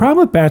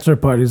Problem with bachelor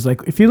parties,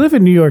 like if you live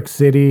in New York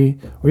City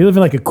or you live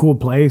in like a cool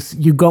place,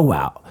 you go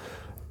out.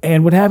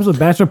 And what happens with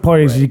bachelor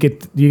parties is you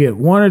get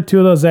one or two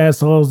of those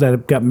assholes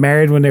that got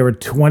married when they were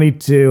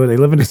 22. They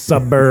live in the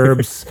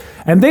suburbs,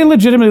 and they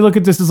legitimately look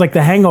at this as like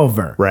The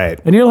Hangover. Right.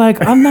 And you're like,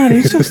 I'm not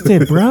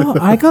interested, bro.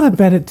 I go to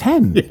bed at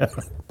 10. Yeah.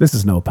 This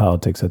is No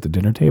Politics at the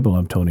Dinner Table.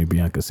 I'm Tony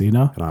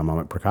Biancasino. And I'm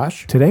Amit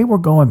Prakash. Today we're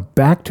going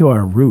back to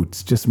our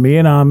roots. Just me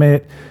and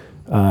Amit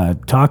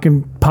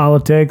talking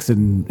politics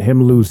and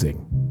him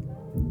losing.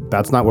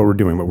 That's not what we're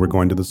doing, but we're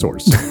going to the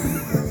source.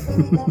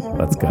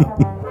 Let's go.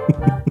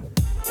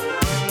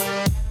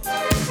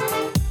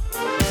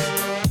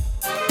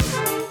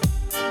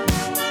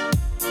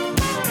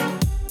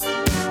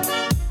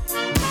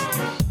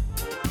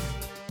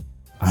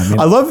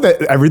 I love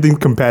that everything's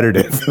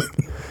competitive.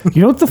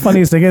 You know what the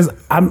funniest thing is?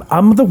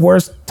 I'm the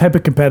worst type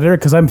of competitor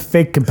because I'm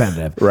fake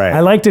competitive. Right. I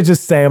like to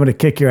just say I'm going to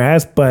kick your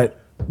ass, but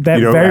that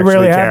You don't very actually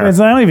rarely care. happens.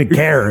 And I don't even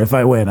care if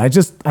I win.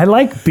 I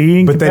like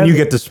being. But then you competitive.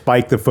 get to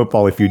spike the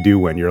football if you do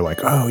win. You're like,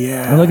 oh,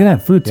 yeah. Oh, look at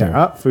that food too.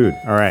 Oh, food.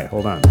 All right,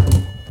 hold on.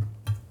 Oh,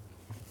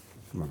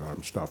 my God,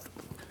 I'm stuffed.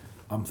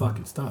 I'm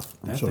fucking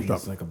stuffed. That so thing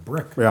stuffed. is like a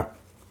brick. Yeah.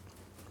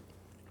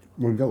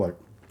 We got like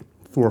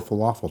 4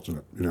 falafels in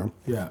it, you know?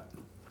 Yeah.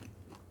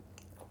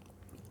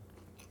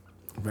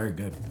 Very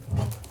good.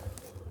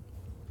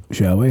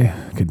 Shall we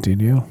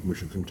continue? We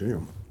should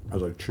continue.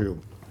 As I chew.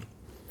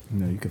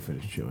 No, you can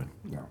finish chewing.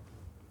 Yeah.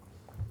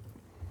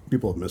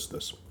 People have missed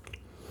this.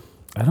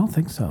 I don't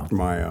think so.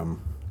 My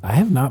I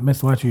have not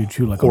missed watching you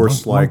chew like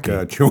horse-like a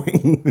monkey.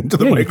 chewing into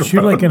the Yeah, you microphone.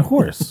 chew like a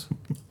horse.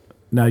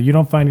 Now, you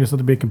don't find yourself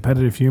to be a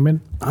competitive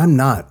human? I'm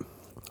not.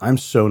 I'm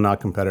so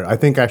not competitive. I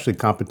think actually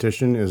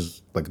competition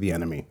is like the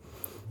enemy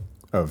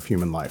of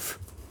human life.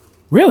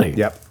 Really?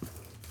 Yep.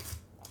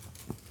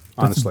 That's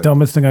Honestly. the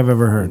dumbest thing I've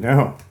ever heard.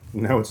 No,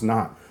 it's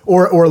not.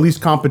 Or at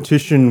least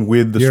competition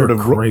with the You're sort of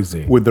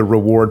crazy. with the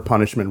reward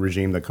punishment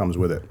regime that comes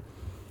with it.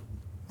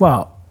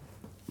 Well,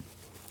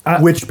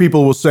 Which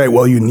people will say,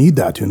 well, you need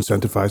that to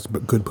incentivize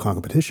good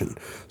competition.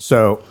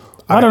 So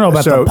I don't know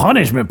about the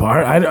punishment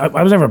part.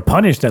 I was never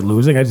punished at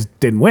losing. I just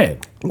didn't win.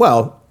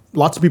 Well,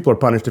 lots of people are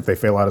punished if they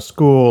fail out of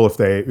school. If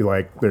they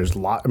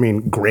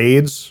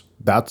grades.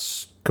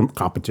 That's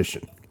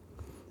competition.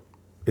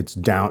 It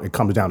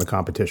comes down to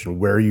competition,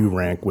 where you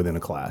rank within a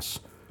class.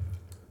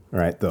 All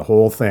right, the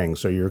whole thing.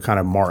 So you're kind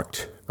of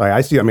marked.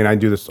 I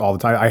do this all the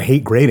time. I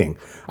hate grading.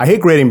 I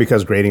hate grading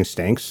because grading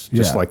stinks.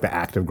 Just Yeah. like the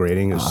act of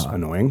grading is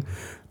annoying.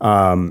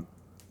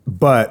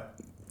 But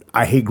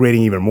I hate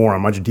grading even more on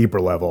a much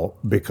deeper level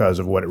because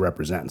of what it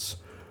represents,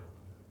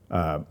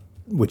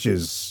 which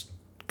is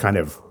kind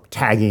of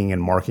tagging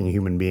and marking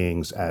human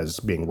beings as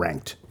being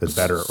ranked as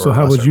better or lesser. So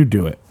how would you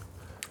do it?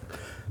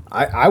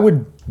 I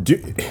would do,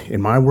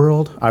 in my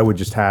world, I would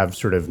just have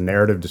sort of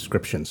narrative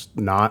descriptions,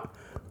 not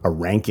a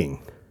ranking.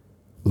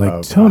 Like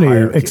of Tony a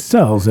hierarchy.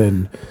 excels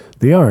in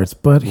the arts,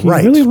 but he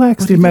Right. really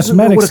lacks But the he doesn't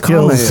know mathematics what a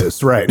comma skills.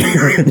 is. Right.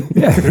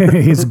 Yeah,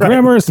 his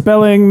grammar,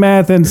 spelling,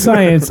 math, and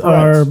science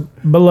are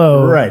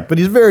below. Right. But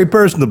he's very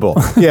personable.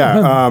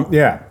 Yeah.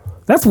 Yeah.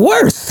 That's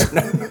worse.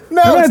 No, I'm it's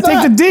gonna take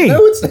not. the D,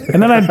 No, it's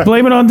and then I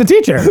blame it on the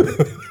teacher.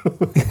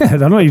 I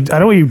don't know. I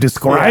don't want you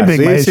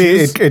describing my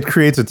issues. it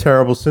creates a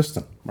terrible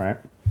system, right?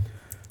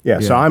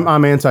 Yeah. So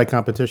I'm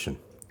anti-competition,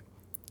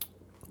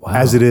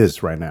 as it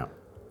is right now.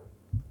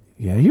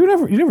 Yeah, you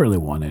never really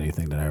won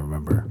anything that I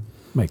remember.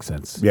 Makes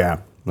sense. Yeah,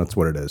 that's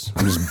what it is.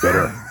 I'm just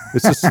bitter.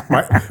 It's just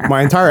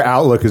my entire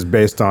outlook is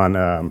based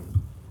on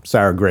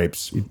sour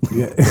grapes.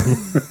 Yeah.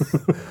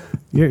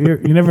 you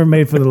never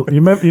made for the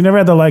you never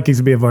had the likings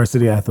to be a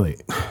varsity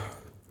athlete.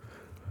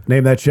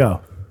 Name that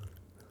show.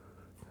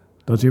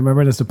 Don't you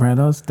remember The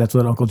Sopranos? That's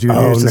what Uncle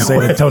Junior used to say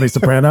to Tony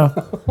Soprano.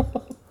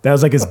 That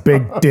was like his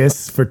big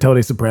diss for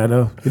Tony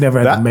Soprano. He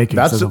never had the makings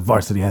as a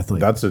varsity athlete.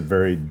 That's a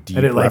very deep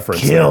And it like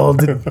reference.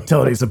 killed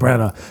Tony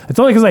Soprano. It's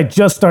only because I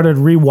just started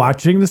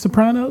rewatching The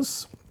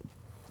Sopranos.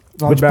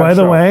 Which, by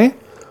the way,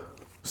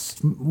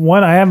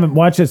 one, I haven't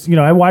watched it.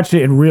 I watched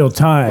it in real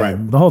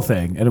time, the whole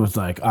thing, and it was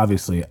like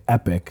obviously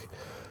epic.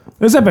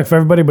 It was epic for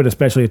everybody, but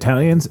especially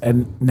Italians.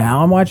 And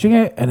now I'm watching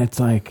it, and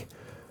it's like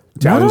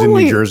Italians in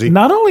New Jersey.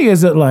 Not only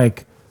is it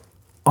like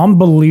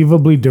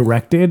unbelievably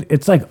directed,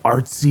 it's like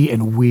artsy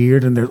and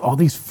weird, and there's all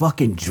these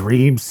fucking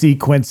dream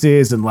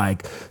sequences and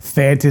like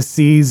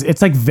fantasies.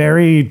 It's like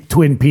very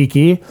Twin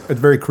Peaky. It's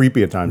very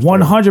creepy at times.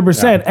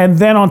 100%. And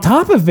then on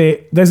top of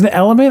it, there's an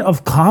element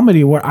of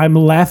comedy where I'm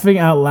laughing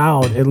out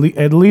loud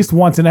at least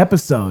once an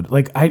episode.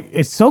 Like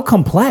it's so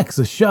complex,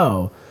 a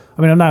show.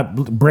 I mean, I'm not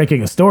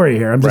breaking a story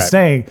here. I'm just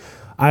saying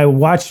I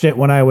watched it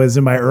when I was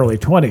in my early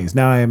 20s.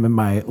 Now I am in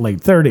my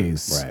late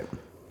 30s. Right.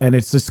 And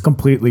it's just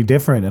completely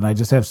different. And I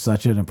just have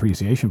such an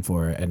appreciation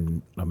for it.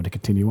 And I'm going to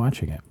continue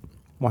watching it.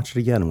 Watch it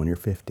again when you're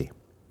 50.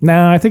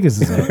 No, I think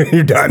this is it.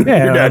 You're done.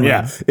 Yeah, You're done.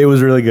 Yeah. It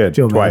was really good.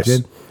 You'll Twice.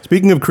 imagine.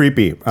 Speaking of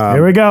creepy.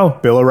 Here we go.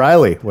 Bill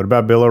O'Reilly. What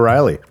about Bill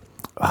O'Reilly?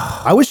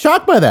 I was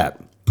shocked by that.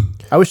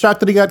 I was shocked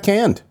that he got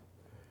canned.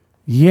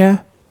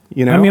 Yeah.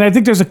 You know? I mean, I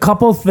think there's a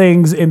couple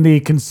things in the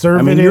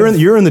conservative. I mean,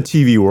 you're in the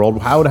TV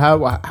world.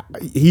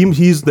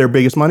 He's their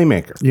biggest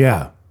moneymaker.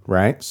 Yeah.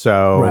 right?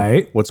 So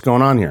Right. what's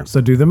going on here?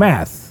 So do the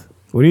math.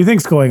 What do you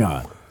think's going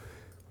on?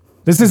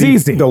 This is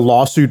easy. The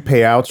lawsuit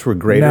payouts were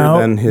greater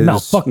than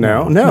his. fuck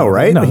no. No,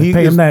 right? No, he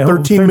pay him that.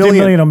 13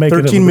 million will make it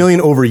 13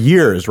 million over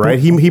years, right?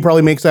 He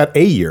probably makes that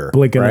a year.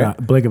 blink of right? an eye.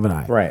 Blink of an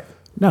eye. Right.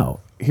 No.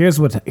 Here's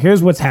what's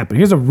happened.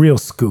 Here's a real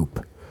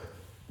scoop.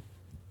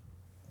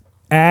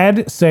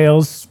 Ad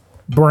sales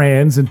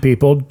brands and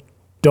people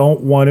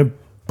don't want to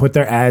put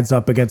their ads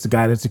up against a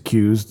guy that's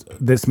accused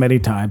this many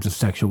times of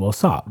sexual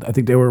assault. I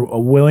think they were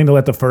willing to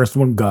let the first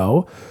one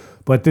go,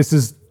 but this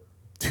is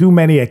too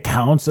many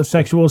accounts of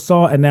sexual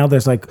assault, and now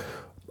there's like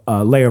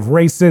a layer of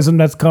racism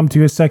that's come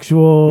to his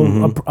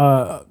sexual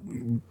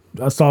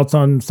assaults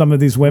on some of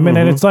these women,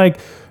 and it's like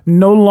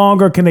no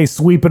longer can they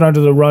sweep it under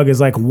the rug as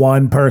like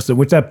one person.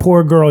 Which that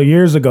poor girl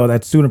years ago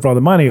that sued him for all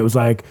the money, it was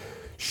like,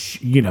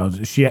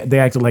 they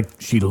acted like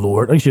she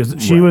lured.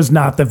 She was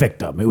not the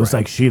victim. It was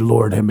like she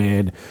lured him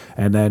in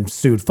and then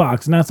sued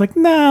Fox. And now it's like,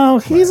 no,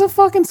 he's a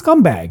fucking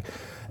scumbag.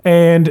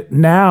 And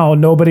now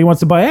nobody wants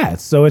to buy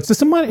ads. So it's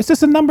just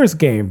a numbers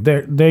game.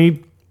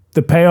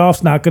 The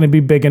payoff's not going to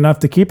be big enough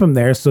to keep him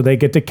there, so they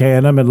get to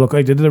can him and look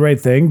like they did the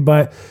right thing.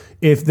 But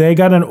if they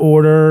got an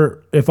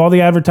order, if all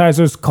the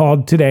advertisers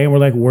called today and were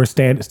like, we're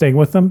staying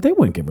with them, they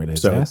wouldn't get rid of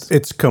his ass.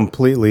 It's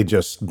completely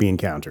just bean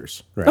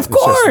counters, right? Of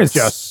course.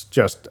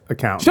 Just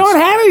accountants. Sean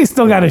Hannity's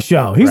still got a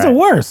show. He's the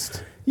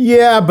worst.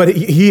 Yeah, but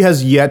he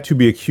has yet to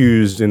be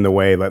accused in the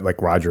way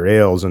like Roger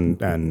Ailes and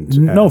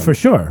no, for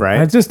sure. Right.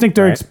 I just think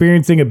they're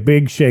experiencing a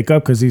big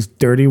shakeup because these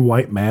dirty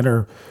white men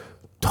are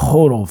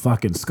total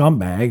fucking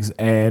scumbags,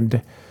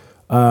 and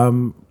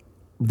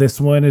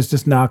this one is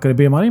just not going to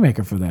be a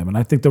moneymaker for them. And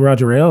I think the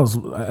Roger Ailes,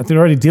 I think they're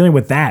already dealing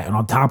with that, and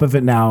on top of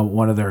it now,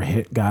 one of their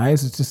hit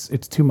guys.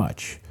 It's too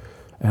much,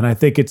 and I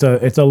think it's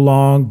a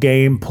long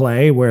game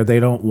play where they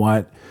don't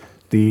want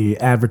the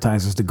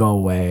advertisers to go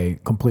away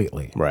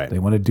completely. Right. They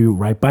want to do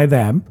right by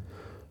them,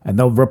 and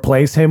they'll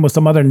replace him with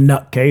some other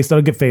nutcase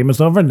that'll get famous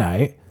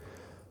overnight.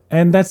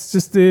 And that's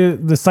just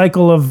the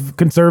cycle of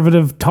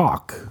conservative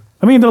talk.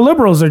 I mean, the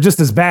liberals are just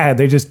as bad.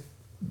 There's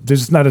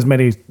just not as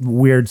many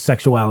weird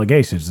sexual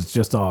allegations. It's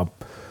just all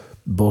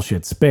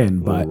bullshit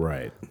spin. But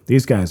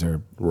these guys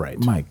are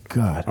My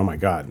God. Oh my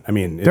God. I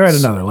mean, they're at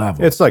another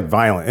level. It's like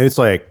violent. It's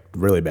like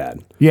really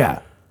bad.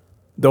 Yeah.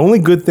 The only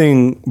good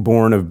thing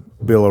born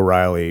of Bill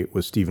O'Reilly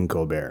was Stephen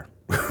Colbert.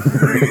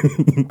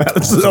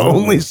 That's the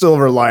only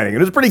silver lining. It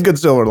was a pretty good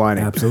silver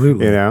lining.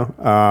 Absolutely. You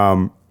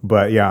know?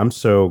 But yeah, I'm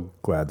so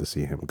glad to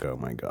see him go.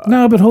 My God.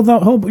 No, but hold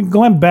on.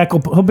 Glenn Beck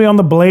he'll be on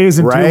the Blaze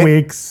in 2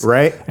 weeks.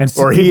 Right. And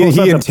or he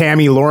and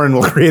Tammy Lauren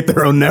will create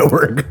their own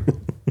network.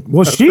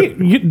 Well,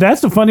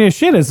 that's the funniest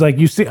shit is like,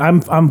 you see,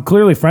 I'm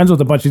clearly friends with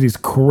a bunch of these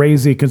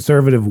crazy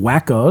conservative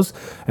wackos,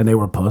 and they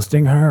were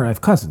posting her. I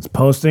have cousins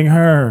posting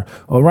her,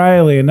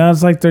 O'Reilly, and I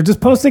was like, they're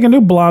just posting a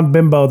new blonde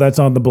bimbo that's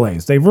on the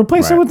Blaze. They've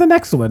replaced her with the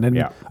next one, and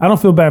I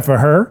don't feel bad for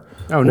her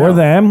or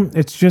them.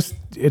 It's just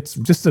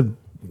a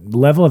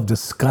level of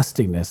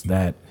disgustingness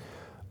that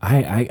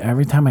I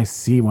every time I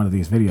see one of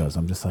these videos,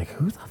 I'm just like,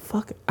 who the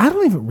fuck? I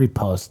don't even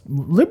repost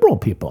liberal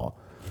people.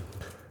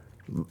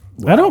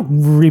 I don't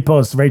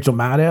repost Rachel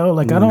Maddow.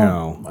 Like I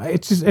don't. No.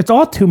 It's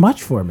all too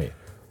much for me.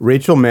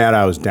 Rachel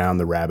Maddow's down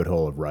the rabbit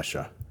hole of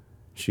Russia.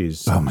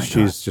 She's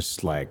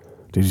just like.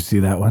 Did you see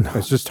that one?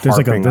 It's just there's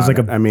like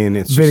a. I mean,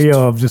 it's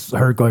video of just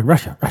her going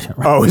Russia.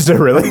 Oh, is it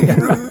really?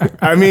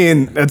 I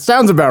mean, it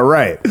sounds about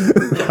right.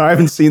 I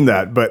haven't seen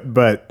that,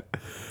 but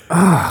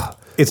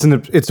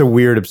it's a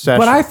weird obsession.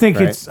 But I think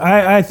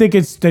I think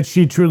it's that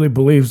she truly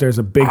believes there's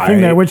a big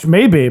thing there, which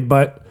maybe,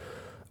 but.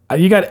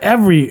 You got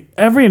every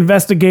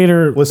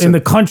investigator in the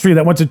country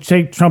that wants to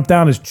take Trump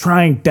down is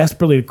trying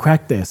desperately to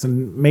crack this,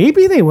 and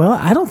maybe they will.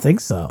 I don't think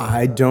so.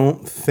 I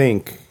don't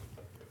think.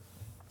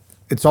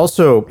 It's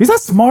also he's not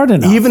smart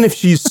enough. Even if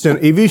she's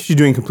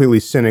doing completely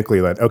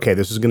cynically, like, okay,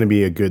 this is going to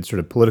be a good sort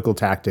of political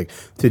tactic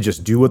to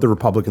just do what the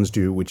Republicans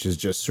do, which is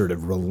just sort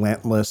of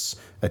relentless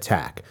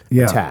attack,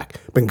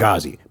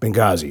 Benghazi,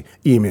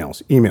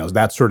 emails,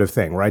 that sort of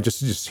thing, right?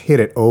 Just hit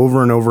it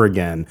over and over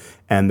again,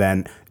 and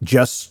then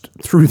just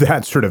through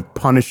that sort of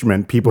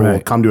punishment, people will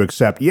come to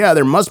accept, yeah,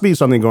 there must be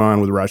something going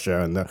on with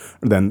Russia, and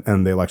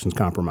the election's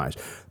compromised.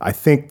 I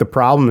think the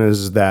problem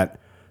is that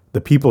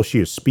the people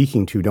she is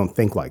speaking to don't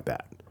think like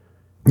that.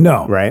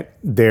 No, right?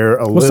 They're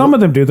some of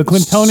them do. The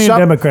Clintonian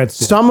Democrats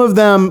do. Some of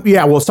them,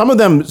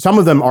 some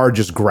of them are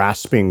just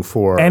grasping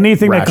for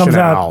anything that comes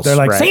out. They're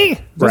like, see,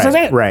 this is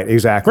it, right?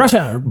 Exactly.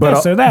 Russia,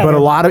 this or that. But a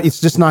lot of it's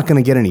just not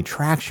going to get any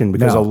traction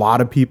because a lot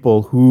of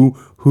people who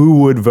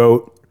would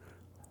vote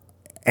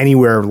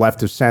anywhere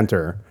left of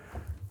center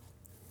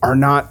are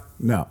not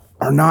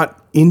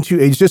into.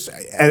 It's just,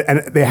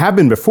 and they have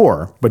been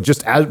before, but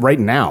just as right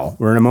now,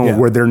 we're in a moment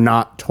where they're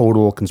not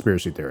total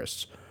conspiracy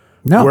theorists.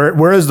 No,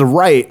 whereas the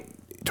right.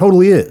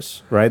 Totally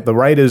is, right? The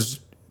right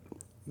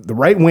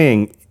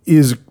wing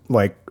is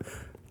like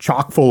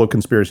chock full of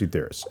conspiracy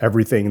theorists.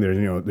 Everything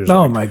there's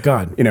oh my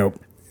God.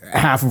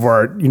 half of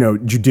our,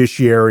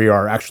 judiciary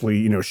are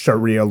actually,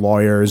 Sharia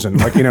lawyers, and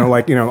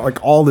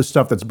like all this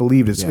stuff that's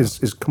believed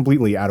is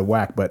completely out of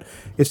whack. But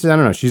it's, I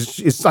don't know.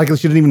 It's like she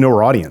doesn't even know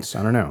her audience.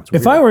 I don't know.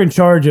 If I were in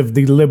charge of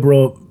the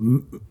liberal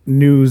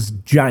news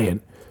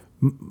giant,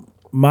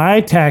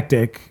 my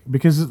tactic,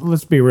 because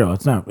let's be real,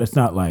 it's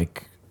not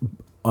like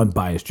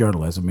unbiased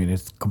journalism. I mean,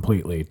 it's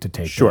completely to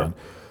take down.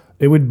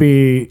 It would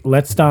be,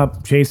 let's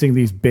stop chasing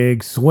these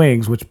big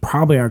swings, which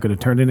probably aren't going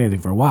to turn into anything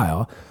for a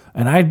while.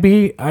 And I'd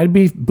be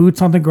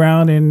boots on the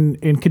ground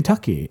in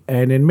Kentucky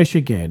and in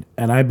Michigan,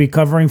 and I'd be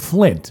covering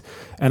Flint,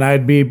 and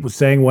I'd be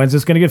saying, when's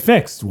this going to get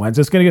fixed? When's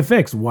this going to get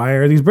fixed? Why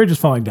are these bridges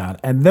falling down?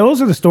 And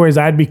those are the stories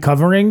I'd be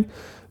covering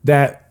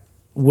that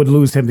would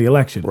lose him the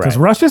election. Because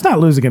Russia's not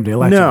losing him the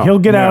election. No, he'll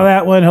get out of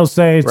that one. He'll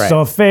say it's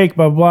all fake,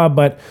 blah, blah.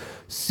 But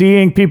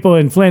seeing people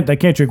in Flint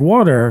that can't drink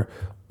water,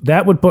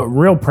 that would put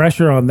real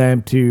pressure on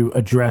them to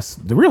address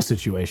the real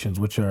situations,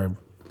 which are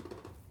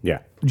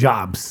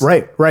jobs.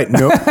 Right.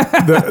 No,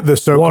 the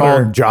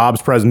so-called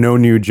jobs president, no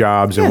new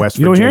jobs in West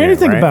Virginia. You don't hear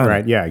anything about it.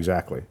 Right. Yeah,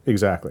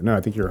 exactly. No, I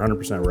think you're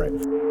 100% right.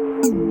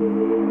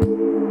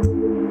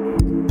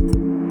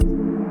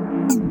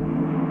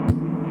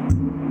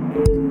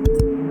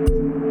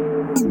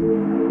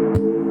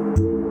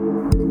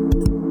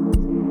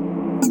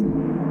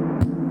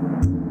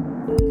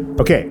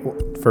 Okay,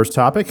 first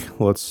topic.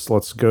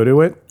 Let's go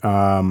to it.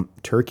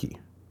 Turkey.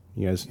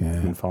 You guys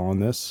been following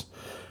this?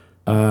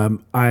 I've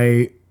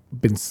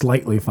been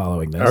slightly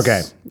following this.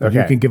 Okay.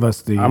 You can give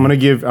us the I'm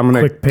gonna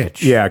quick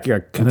pitch. Yeah,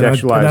 contextualize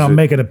and then I'll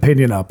make an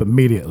opinion up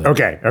immediately.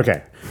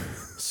 Okay.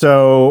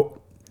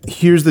 So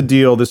here's the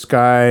deal. This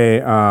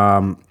guy,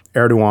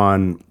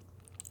 Erdogan,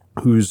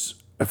 who's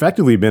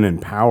effectively been in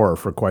power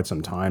for quite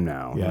some time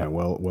now,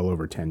 well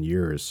over 10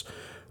 years.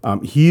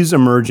 He's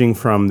emerging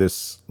from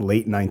this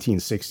late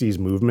 1960s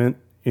movement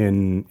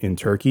in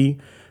Turkey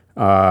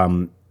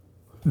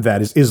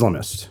that is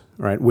Islamist,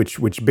 right?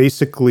 Which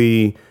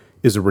basically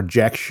is a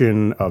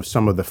rejection of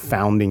some of the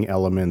founding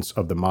elements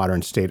of the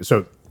modern state.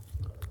 So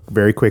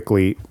very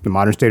quickly, the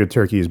modern state of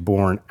Turkey is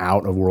born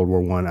out of World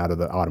War I, out of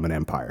the Ottoman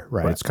Empire,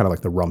 right? It's kind of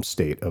like the rump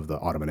state of the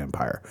Ottoman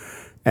Empire.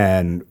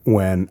 And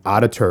when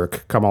Kemal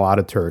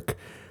Ataturk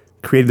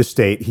created the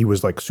state, he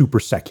was like super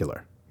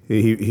secular.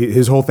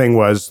 His whole thing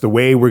was the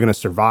way we're going to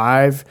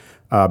survive,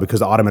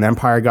 because the Ottoman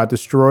Empire got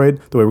destroyed,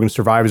 the way we're going to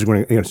survive is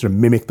we're going to sort of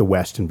mimic the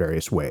West in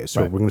various ways.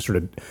 So we're going to sort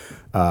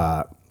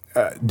of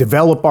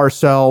develop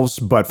ourselves,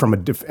 but from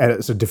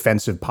as a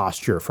defensive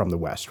posture from the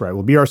West, right?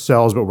 We'll be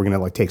ourselves, but we're going to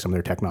like take some of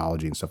their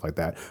technology and stuff like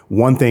that.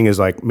 One thing is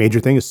major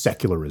thing is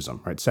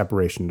secularism, right?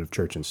 Separation of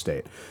church and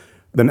state.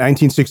 The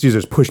 1960s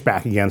is pushed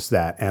back against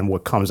that. And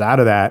what comes out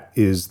of that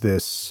is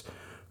this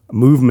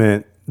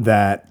movement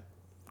that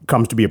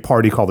comes to be a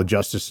party called the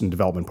Justice and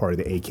Development Party,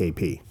 the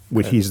AKP,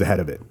 which he's the head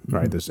of it,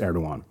 right? This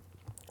Erdogan.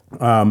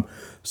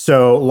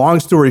 So long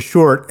story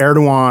short,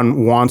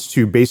 Erdogan wants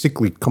to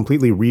basically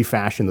completely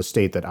refashion the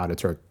state that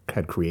Ataturk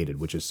had created,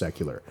 which is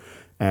secular.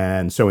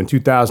 And so in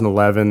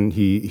 2011,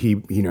 he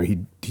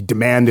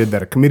demanded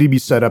that a committee be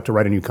set up to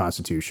write a new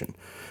constitution.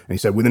 And he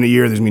said, within a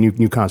year, there's going to be a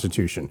new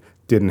constitution.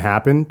 Didn't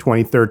happen.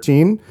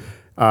 2013.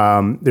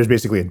 There's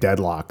basically a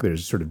deadlock.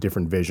 There's sort of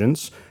different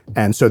visions.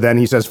 And so then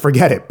he says,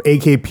 forget it.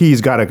 AKP's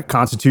got a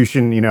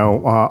constitution,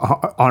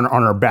 on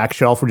our back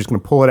shelf. We're just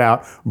going to pull it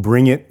out,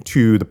 bring it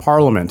to the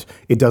parliament.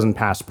 It doesn't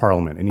pass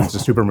parliament. It needs a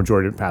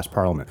supermajority to pass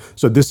parliament.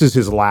 So this is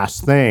his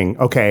last thing.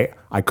 Okay,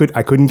 I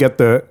couldn't get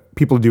the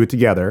people to do it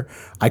together.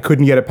 I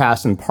couldn't get it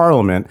passed in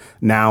parliament.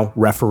 Now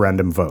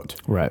referendum vote.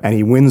 Right. And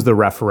he wins the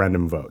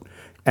referendum vote.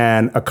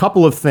 And a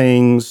couple of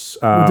things.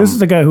 This is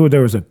the guy who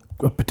there was a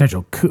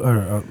potential coup,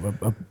 or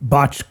a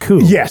botched coup.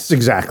 Yes,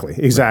 exactly.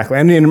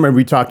 And remember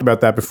we talked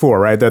about that before,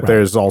 right? That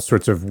there's all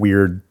sorts of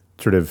weird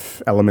sort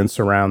of elements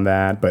around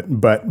that,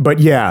 but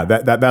yeah,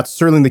 that's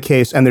certainly the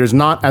case. And there's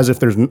not as if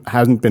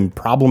hasn't been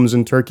problems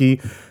in Turkey.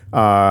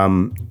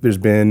 There's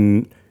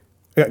been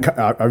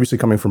obviously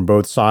coming from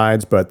both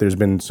sides, but there's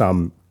been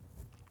some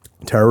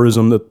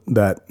terrorism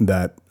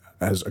that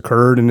has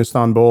occurred in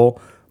Istanbul,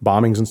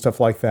 bombings and stuff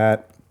like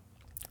that.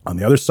 On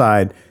the other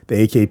side,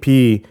 the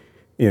AKP,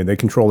 they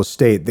control the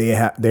state. They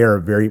are a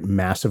very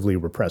massively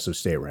repressive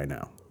state right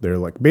now. They're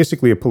like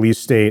basically a police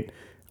state.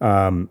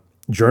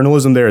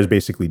 Journalism there is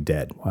basically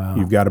dead. Wow.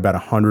 You've got about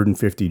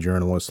 150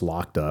 journalists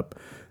locked up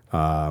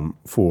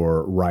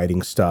for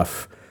writing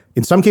stuff.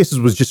 In some cases,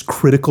 was just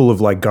critical of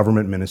like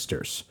government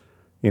ministers.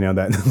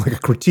 That like a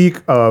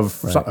critique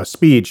of a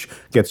speech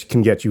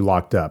can get you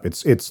locked up.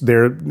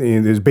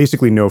 There's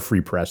basically no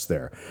free press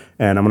there,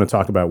 and I'm going to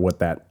talk about what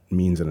that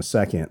means in a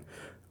second.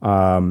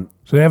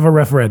 So they have a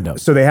referendum.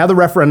 So they have the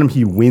referendum.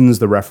 He wins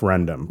the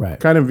referendum. Right.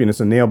 Kind of,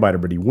 it's a nail biter,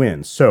 but he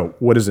wins. So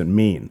what does it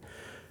mean?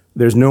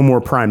 There's no more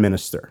prime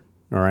minister.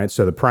 All right.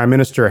 So the prime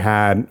minister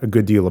had a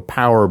good deal of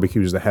power because he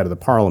was the head of the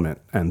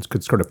parliament and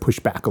could sort of push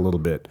back a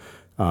little bit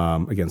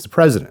against the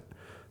president.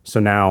 So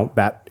now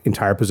that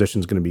entire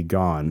position is going to be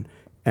gone.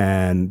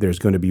 And there's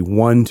going to be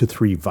 1 to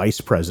 3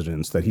 vice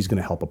presidents that he's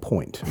going to help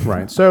appoint.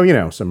 Right.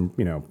 So, some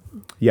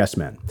yes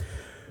men.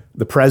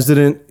 The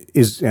president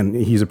and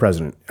he's a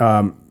president,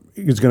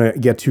 is going to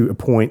get to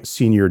appoint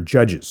senior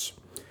judges.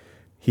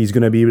 He's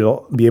going to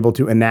be able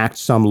to enact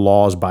some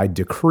laws by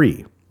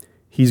decree.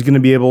 He's going to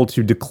be able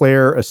to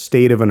declare a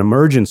state of an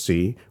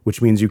emergency,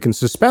 which means you can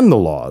suspend the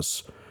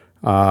laws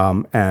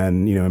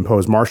and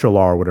impose martial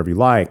law or whatever you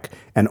like,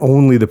 and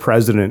only the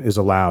president is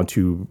allowed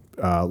to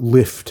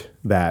lift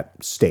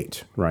that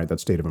state, right? That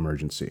state of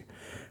emergency.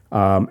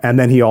 And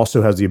then he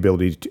also has the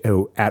ability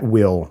to, at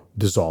will,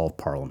 dissolve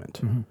parliament.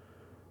 Mm-hmm.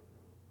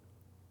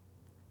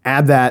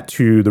 Add that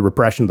to the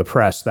repression of the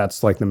press.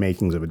 That's like the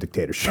makings of a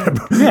dictatorship.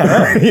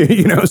 Yeah,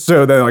 right.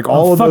 So then like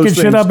all of those fucking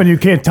things, shit up, and you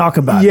can't talk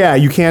about it. Yeah,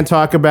 you can't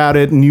talk about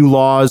it. New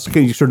laws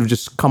can you sort of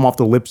just come off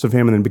the lips of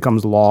him and then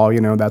becomes law.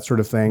 That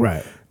sort of thing.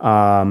 Right.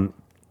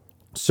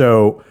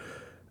 So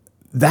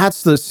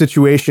that's the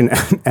situation,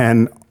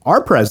 and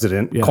our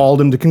president called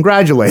him to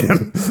congratulate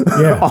him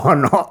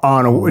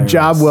on a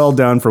job well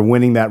done for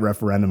winning that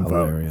referendum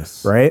vote.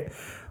 Right.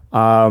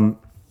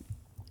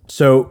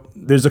 So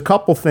there's a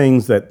couple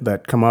things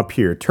that come up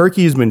here.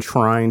 Turkey has been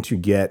trying to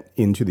get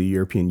into the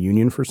European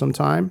Union for some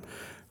time.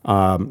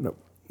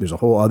 There's a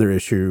whole other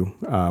issue,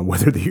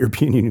 whether the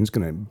European Union is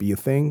going to be a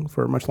thing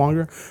for much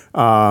longer.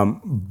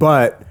 And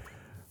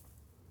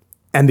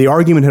the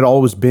argument had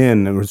always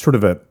been, it was sort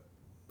of a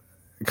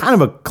kind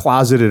of a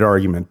closeted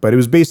argument, but it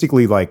was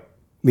basically like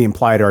the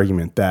implied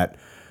argument that,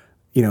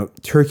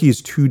 Turkey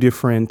is too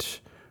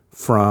different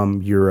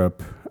from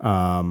Europe.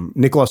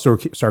 Nicolas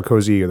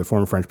Sarkozy, or the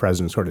former French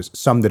president, sort of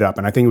summed it up.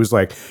 And I think it was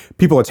like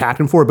people attacked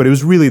him for it, but it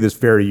was really this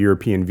very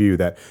European view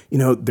that,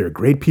 they're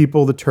great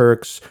people, the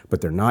Turks, but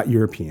they're not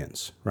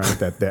Europeans, right?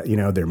 that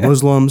they're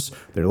Muslims,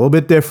 they're a little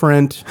bit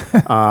different.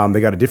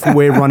 They got a different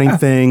way of running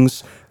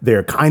things.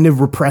 They're kind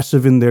of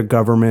repressive in their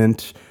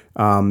government.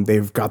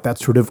 They've got that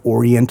sort of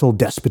Oriental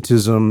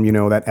despotism,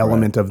 that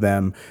element of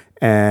them.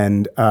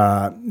 And,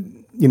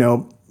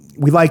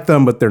 we like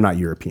them, but they're not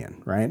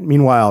European, right?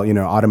 Meanwhile,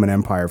 Ottoman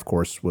Empire, of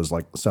course, was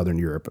like Southern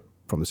Europe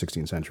from the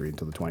 16th century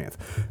until the 20th.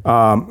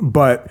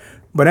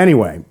 But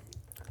anyway,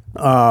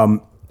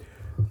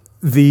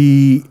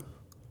 the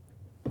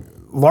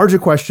larger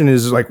question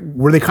is like,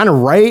 were they kind of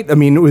right? I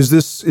mean,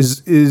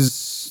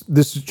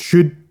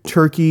 should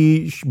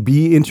Turkey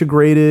be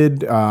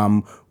integrated?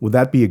 Would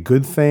that be a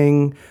good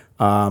thing?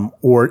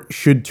 Or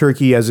should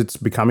Turkey, as it's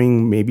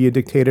becoming maybe a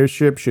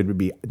dictatorship, should it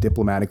be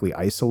diplomatically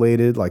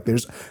isolated? Like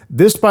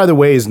this, by the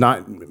way, is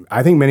not,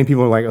 I think many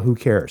people are like, who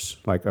cares?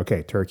 Like,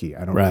 okay, Turkey,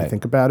 I don't really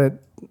think about it.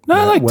 No,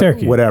 I like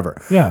Turkey. Whatever.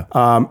 Yeah.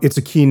 It's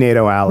a key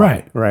NATO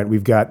ally. Right.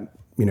 We've got,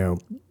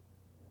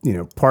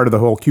 part of the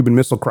whole Cuban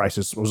Missile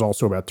Crisis was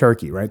also about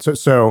Turkey, right?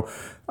 So,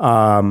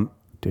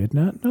 did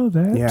not know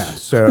that. Yeah.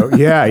 So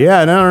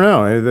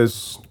no.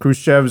 This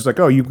Khrushchev is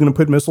like, oh, you're going to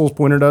put missiles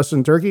pointed at us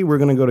in Turkey? We're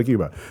going to go to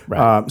Cuba.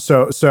 Right.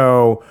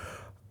 So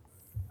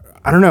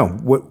I don't know.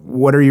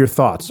 What are your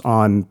thoughts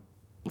on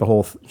the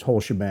whole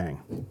shebang?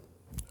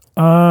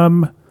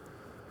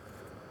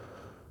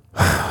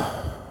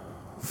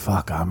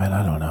 Fuck, Ahmed,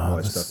 I don't know.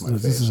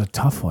 This is a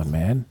tough one,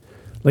 man.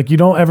 Like, you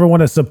don't ever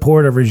want to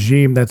support a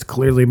regime that's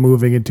clearly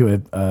moving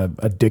into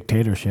a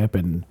dictatorship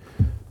and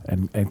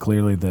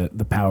clearly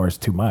the power is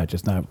too much.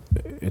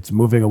 It's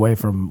moving away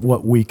from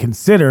what we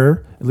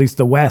consider, at least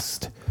the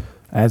West,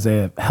 as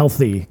a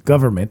healthy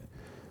government.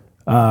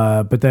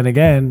 But then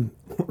again,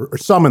 or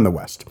some in the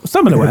West.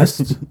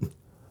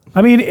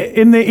 I mean,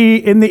 in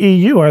the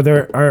EU,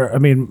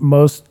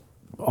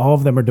 all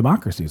of them are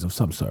democracies of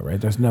some sort,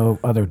 right? There's no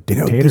other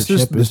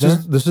dictatorship.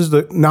 This is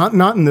the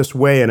not in this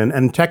way,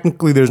 and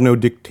technically there's no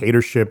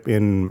dictatorship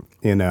in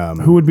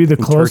who would be the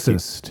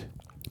closest? Turkey.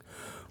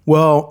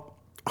 Well,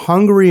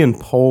 Hungary and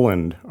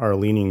Poland are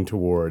leaning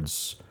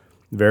towards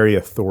very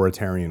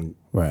authoritarian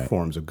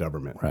forms of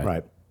government,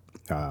 right?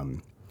 A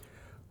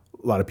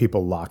lot of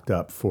people locked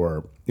up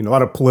for, a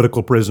lot of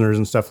political prisoners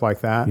and stuff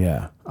like that.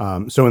 Yeah.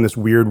 So in this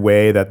weird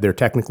way that they're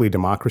technically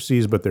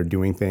democracies, but they're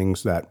doing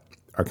things that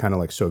are kind of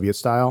like Soviet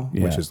style,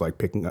 which is like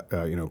picking up,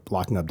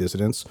 locking up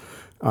dissidents.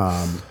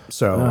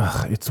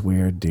 It's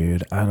weird,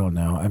 dude. I don't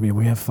know. I mean,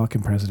 we have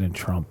fucking President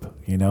Trump.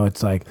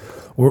 It's like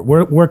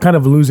we're kind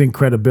of losing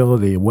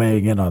credibility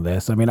weighing in on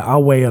this. I mean,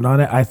 I'll weigh in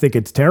on it. I think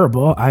it's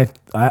terrible.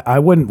 I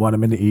wouldn't want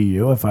him in the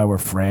EU if I were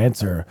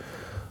France or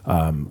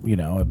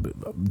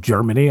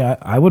Germany.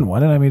 I wouldn't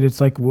want it. I mean,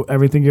 it's like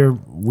everything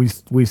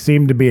we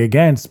seem to be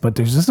against, but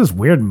there's just this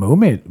weird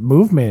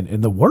movement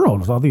in the world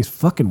with all these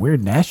fucking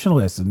weird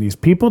nationalists and these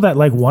people that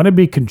like want to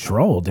be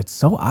controlled. It's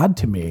so odd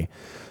to me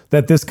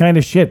that this kind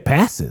of shit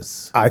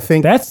passes. I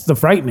think that's the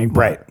frightening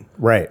part.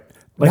 Right.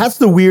 Like, that's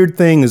the weird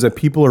thing, is that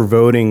people are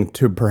voting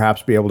to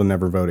perhaps be able to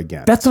never vote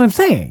again. That's what I'm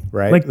saying.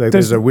 Right. Like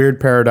there's a weird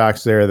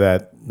paradox there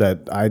that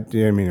I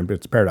mean,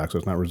 it's a paradox, so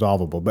it's not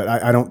resolvable, but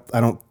I don't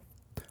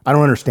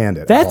understand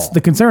it. That's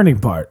the concerning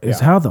part, is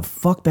how the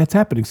fuck that's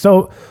happening.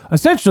 So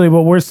essentially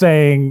what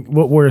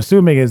we're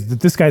assuming is that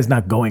this guy's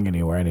not going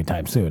anywhere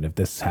anytime soon if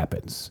this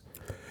happens.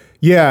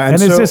 Yeah,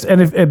 and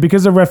if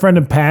because the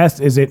referendum passed,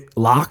 is it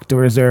locked,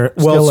 or is there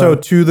still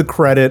to the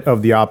credit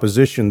of the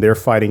opposition, they're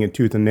fighting it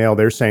tooth and nail.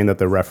 They're saying that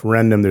the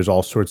referendum, there's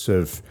all sorts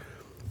of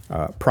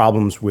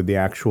problems with the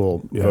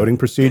actual voting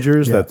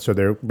procedures. So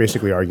they're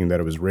basically arguing that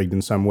it was rigged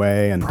in some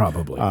way. And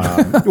Probably.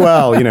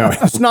 well,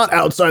 it's not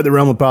outside the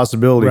realm of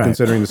possibility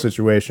considering the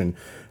situation.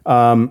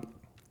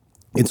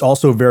 It's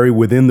also very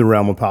within the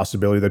realm of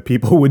possibility that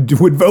people would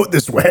vote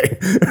this way.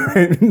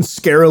 Right?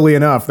 Scarily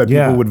enough, that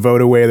people would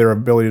vote away their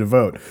ability to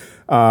vote.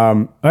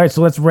 All right,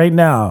 so let's right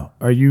now.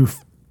 Are you,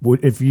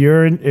 if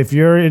you're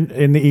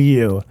in the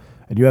EU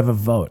and you have a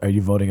vote, are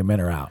you voting them in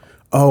or out?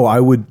 Oh,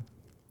 I would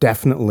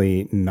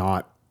definitely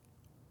not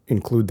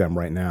include them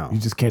right now. You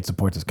just can't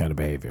support this kind of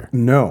behavior.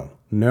 No.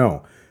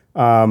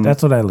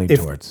 That's what I lean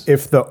towards.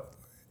 If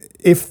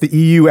the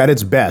EU at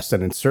its best,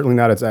 and it's certainly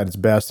not at its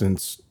best, and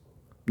it's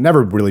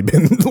never really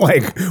been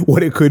like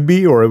what it could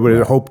be or what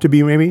it hoped to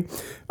be, maybe.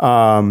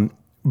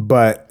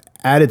 But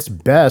at its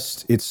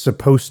best, it's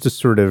supposed to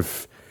sort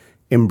of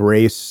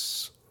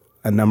embrace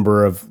a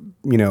number of,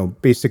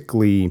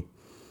 basically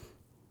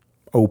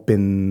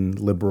open,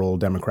 liberal,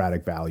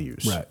 democratic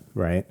values.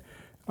 Right.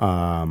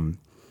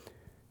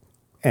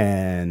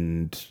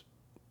 And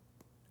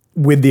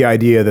with the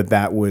idea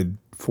that would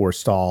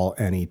forestall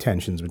any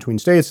tensions between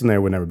states, and there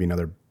would never be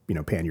another,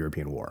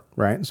 pan-European war,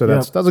 right? So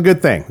that's a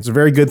good thing. It's a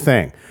very good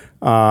thing.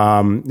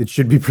 It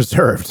should be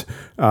preserved.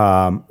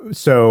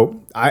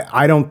 So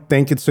I don't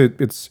think it's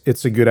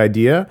a good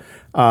idea.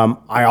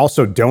 I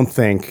also don't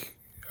think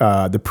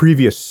the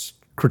previous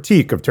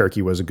critique of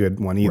Turkey was a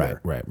good one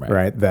either.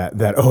 Right. That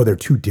they're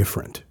too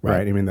different.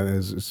 Right. I mean, that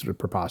is sort of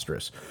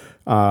preposterous.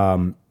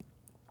 But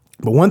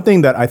one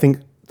thing that I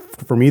think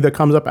for me that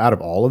comes up out of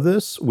all of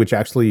this, which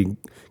actually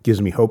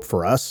gives me hope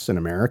for us in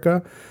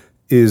America,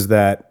 is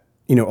that,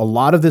 a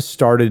lot of this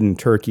started in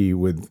Turkey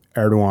with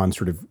Erdogan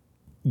sort of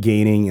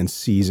gaining and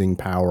seizing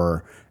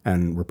power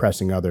and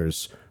repressing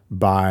others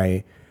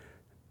by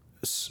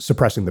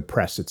suppressing the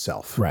press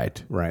itself.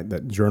 Right.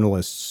 That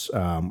journalists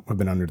have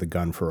been under the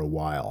gun for a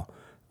while.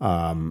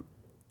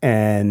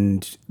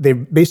 And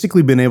they've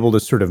basically been able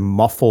to sort of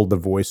muffle the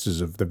voices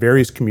of the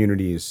various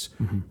communities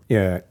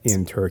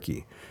in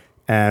Turkey.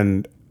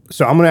 And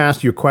so I'm going to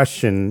ask you a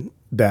question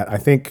that I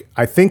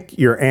think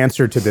your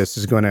answer to this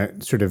is going to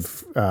sort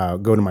of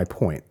go to my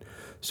point.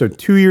 So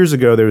 2 years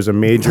ago, there was a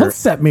major... Don't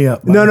set me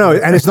up. No,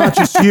 and it's not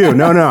just you.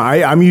 No,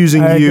 I'm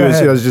using you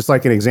as just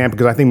like an example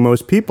because I think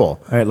most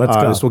people... All right, let's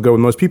go. This will go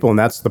with most people, and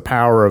that's the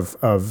power of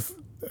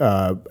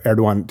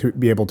Erdogan to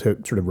be able to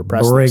sort of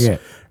repress this. Bring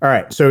it. All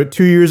right, so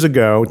 2 years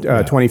ago,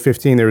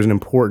 2015, there was an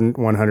important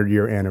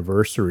 100-year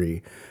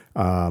anniversary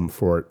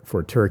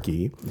for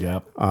Turkey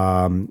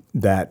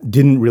that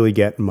didn't really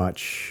get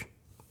much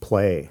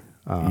play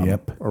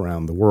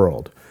around the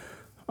world.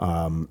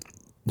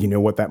 You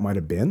know what that might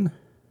have been?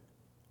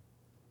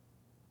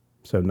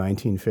 So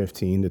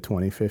 1915 to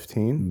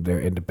 2015. Their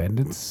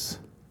independence?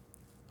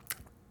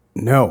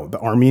 No, the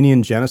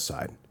Armenian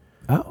genocide.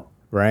 Oh.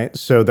 Right?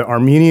 So the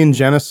Armenian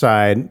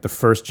genocide, the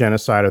first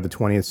genocide of the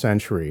 20th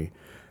century,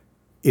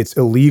 it's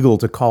illegal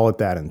to call it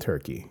that in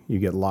Turkey. You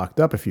get locked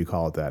up if you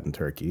call it that in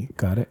Turkey.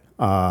 Got it.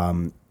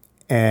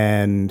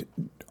 And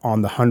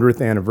on the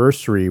 100th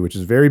anniversary, which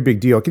is a very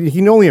big deal, you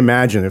can only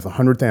imagine if the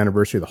 100th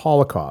anniversary of the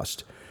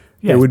Holocaust,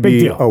 there would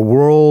be a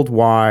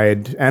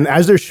worldwide, and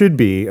as there should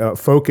be,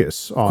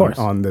 focus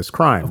on this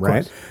crime,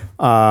 right?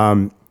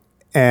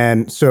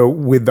 And so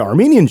with the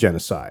Armenian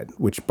genocide,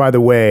 which, by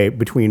the way,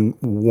 between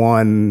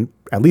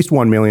at least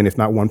 1 million, if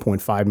not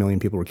 1.5 million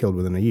people were killed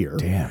within a year.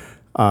 Damn.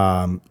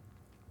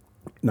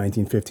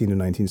 1915 to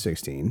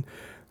 1916,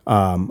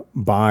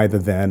 by the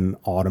then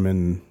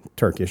Ottoman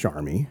Turkish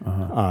army.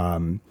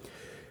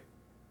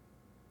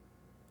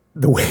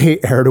 The way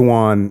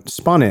Erdogan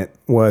spun it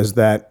was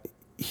that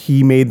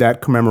he made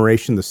that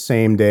commemoration the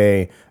same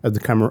day as the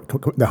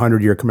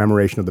 100-year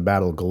commemoration of the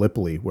Battle of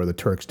Gallipoli, where the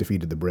Turks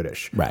defeated the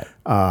British. Right.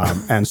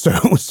 And so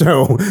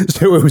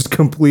it was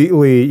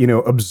completely,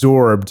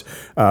 absorbed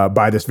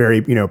by this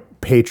very,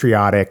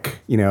 patriotic,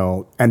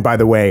 and by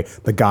the way,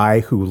 the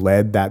guy who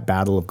led that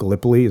Battle of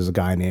Gallipoli is a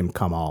guy named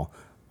Kamal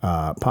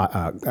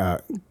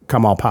Pasha,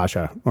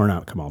 or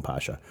not Kamal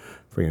Pasha,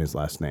 forget his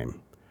last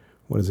name.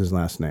 What is his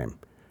last name?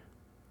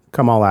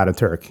 Kamal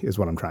Ataturk is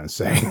what I'm trying to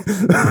say.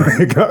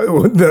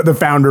 the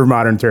founder of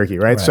modern Turkey,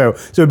 right? So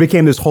it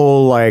became this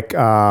whole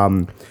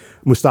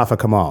Mustafa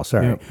Kemal,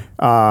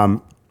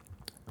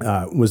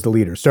 was the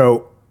leader.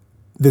 So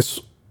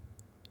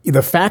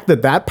the fact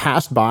that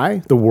passed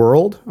by the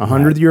world,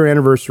 100-year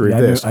anniversary of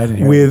this,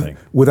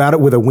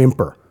 with a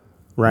whimper,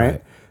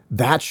 right?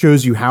 That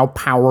shows you how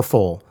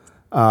powerful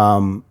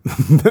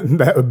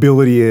that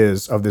ability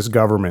is of this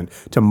government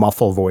to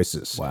muffle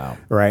voices. Wow.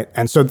 Right.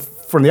 And so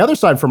from the other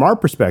side, from our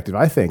perspective,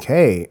 I think,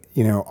 hey,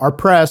 our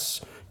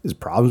press, there's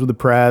problems with the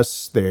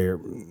press. They're,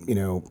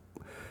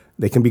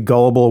 they can be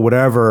gullible or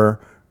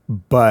whatever,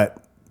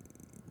 but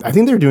I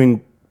think they're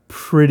doing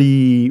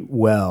pretty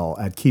well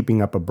at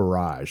keeping up a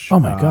barrage. Oh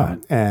my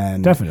God.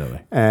 And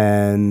definitely.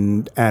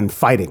 And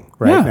fighting,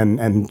 right? Yeah.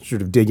 And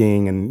sort of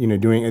digging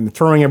and, doing and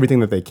throwing everything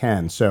that they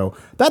can. So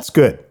that's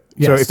good.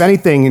 So if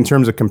anything, in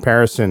terms of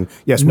comparison,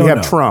 yes, we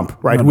have Trump,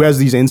 right, who has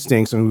these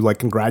instincts and who like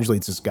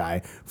congratulates this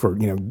guy for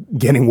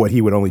getting what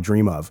he would only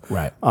dream of.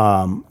 Right.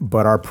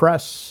 But our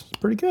press is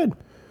pretty good.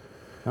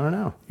 I don't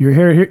know. You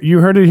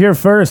heard it here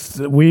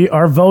first.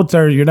 Our votes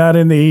are you're not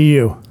in the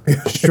EU.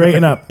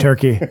 Straighten up,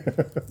 Turkey.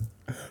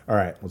 All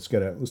right, let's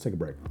take a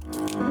break.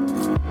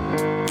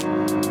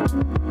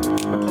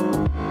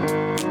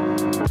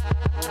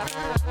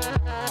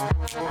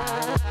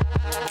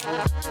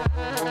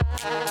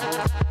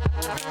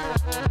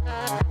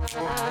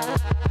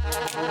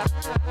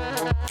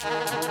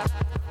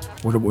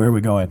 Where are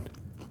we going?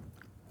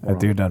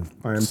 After you're done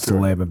I am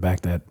slamming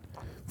back that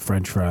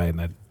French fry and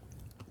that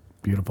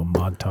beautiful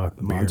Montauk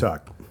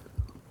beer.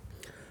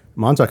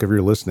 Montauk, if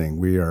you're listening,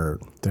 we are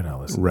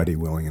ready,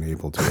 willing, and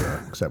able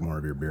to accept more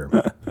of your beer.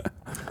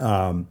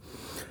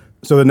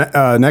 So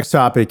the next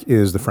topic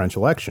is the French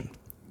election.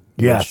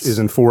 Yes. Which is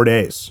in 4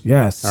 days.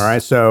 Yes. All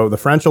right. So the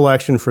French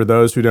election, for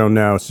those who don't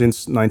know,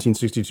 since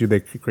 1962, they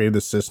created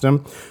this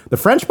system. The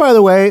French, by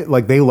the way,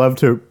 like they love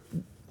to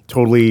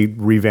totally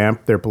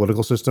revamp their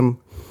political system.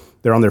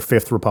 They're on their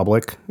fifth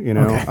republic,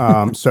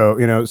 Okay. So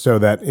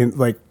that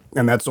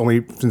and that's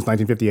only since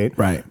 1958.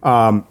 Right.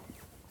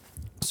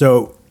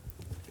 So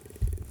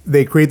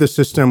they create the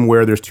system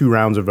where there's 2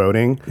 rounds of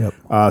voting. Yep.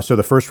 So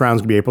the first round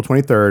is going to be April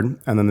 23rd,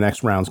 and then the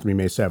next round is going to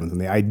be May 7th. And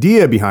the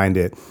idea behind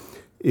it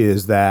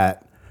is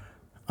that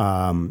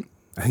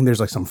I think there's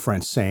like some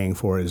French saying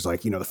for it is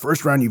like, the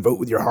first round you vote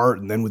with your heart,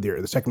 and then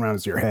the second round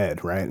is your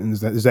head, right? And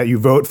is that you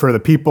vote for the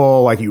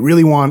people like you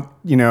really want,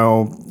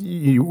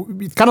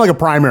 it's kind of like a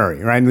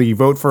primary, right? You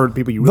vote for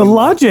people you really The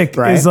logic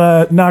want, is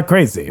not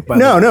crazy. But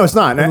no, it's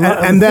not.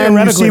 And then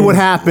you see what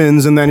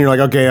happens, and then you're like,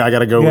 okay, I got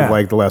to go with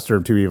like the lesser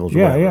of two evils, or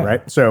whatever,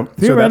 right? So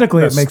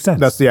theoretically, it makes sense.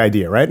 That's the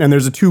idea, right? And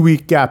there's a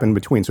 2-week gap in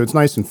between, so it's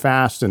nice and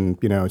fast,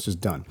 and it's just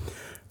done.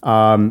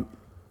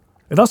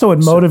 It also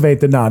would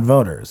motivate the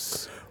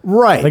non-voters.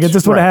 Right. Like if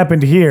this would have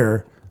happened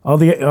here, all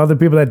the other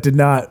people that did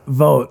not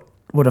vote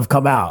would have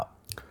come out.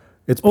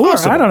 It's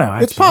possible. Or, I don't know.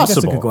 Actually. It's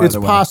possible. It's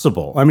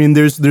possible. I mean,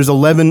 there's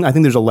 11. I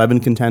think there's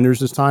 11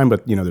 contenders this time,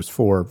 but there's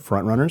 4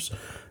 front runners.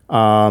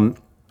 I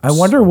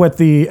wonder what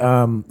the.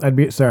 I'd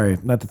be sorry,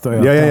 not to throw you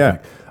off topic. Yeah.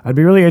 I'd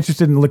be really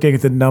interested in looking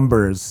at the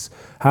numbers.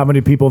 How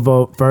many people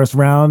vote first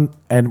round,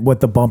 and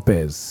what the bump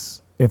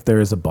is, if there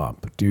is a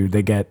bump. Do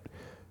they get,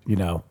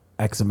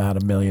 X amount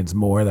of millions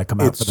more that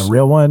come out for the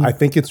real one? I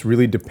think it's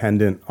really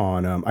dependent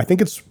on. I think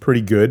it's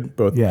pretty good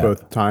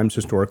both times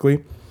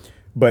historically,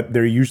 but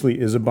there usually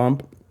is a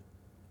bump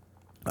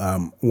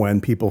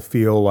when people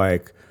feel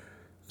like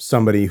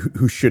somebody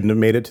who shouldn't have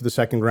made it to the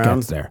second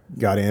round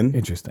got in.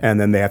 Interesting. And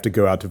then they have to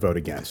go out to vote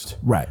against.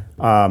 Right.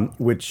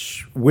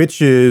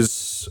 Which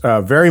is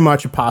very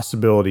much a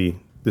possibility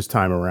this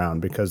time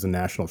around because the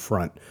National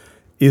Front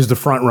is the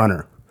front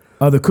runner.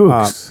 Oh, the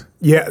kooks.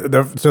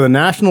 So the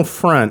National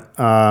Front,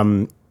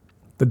 the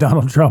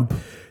Donald Trump,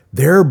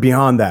 they're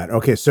beyond that.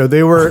 Okay, so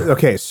they were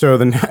So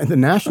the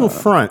National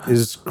Front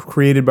is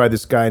created by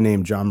this guy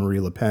named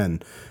Jean-Marie Le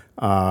Pen,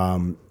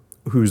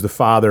 who's the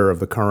father of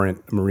the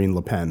current Marine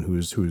Le Pen,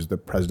 who's the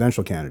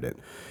presidential candidate.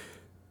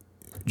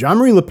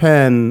 Jean-Marie Le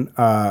Pen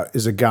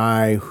is a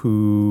guy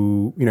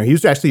who, he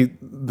was actually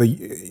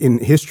in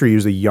history, he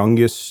was the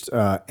youngest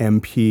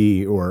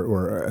MP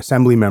or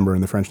assembly member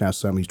in the French National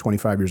Assembly. He's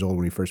 25 years old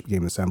when he first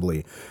became an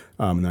assembly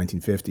in the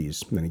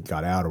 1950s. And then he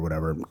got out or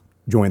whatever,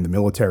 joined the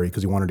military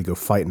because he wanted to go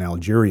fight in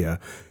Algeria.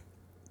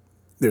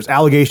 There's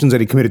allegations that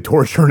he committed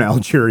torture in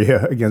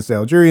Algeria against the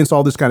Algerians,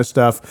 all this kind of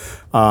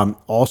stuff,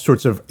 all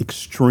sorts of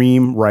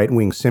extreme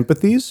right-wing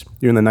sympathies.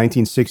 During the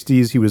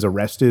 1960s, he was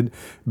arrested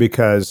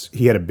because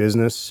he had a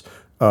business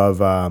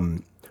of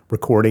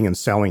recording and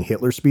selling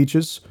Hitler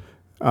speeches.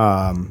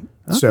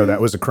 So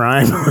that was a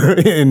crime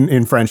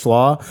in French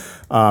law.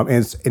 And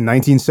in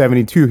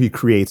 1972, he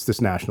creates this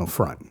National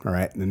Front. All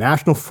right, the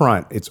National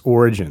Front, its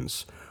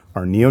origins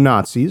are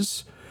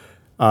neo-Nazis,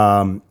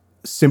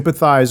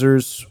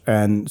 sympathizers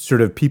and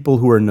sort of people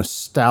who are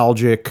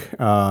nostalgic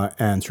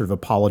and sort of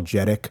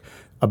apologetic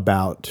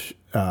about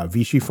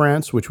Vichy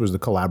France, which was the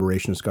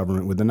collaborationist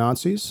government with the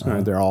Nazis.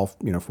 They're all,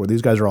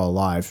 these guys are all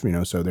alive,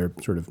 so they're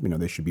sort of,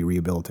 they should be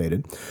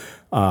rehabilitated.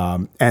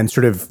 And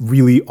sort of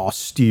really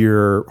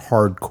austere,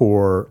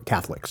 hardcore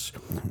Catholics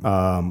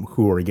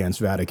who are against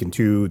Vatican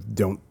II,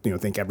 don't,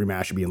 think every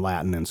mass should be in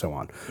Latin and so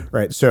on,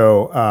 right?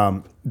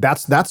 So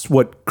that's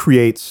what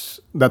creates,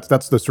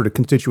 that's the sort of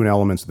constituent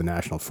elements of the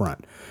National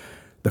Front.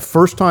 The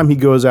first time he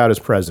goes out as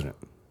president,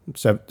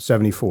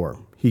 74,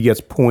 he gets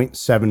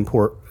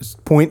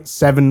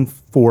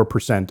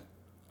 0.74%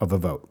 of the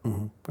vote,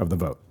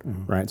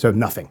 right? So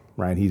nothing,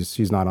 right?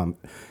 He's not on.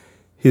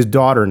 His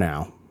daughter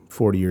now,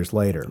 40 years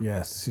later,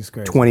 yes, she's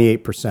great.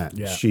 28%.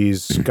 Yeah.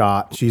 She's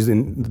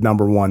in the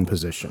number 1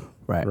 position,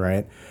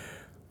 right?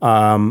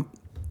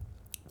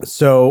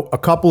 So a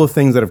couple of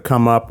things that have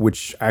come up,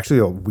 which actually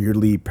are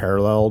weirdly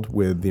paralleled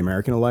with the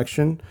American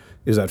election,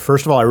 is that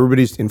first of all,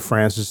 everybody's in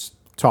France is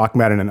talking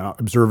about it, and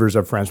observers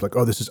of France are like,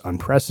 oh, this is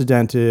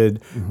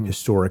unprecedented,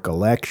 historic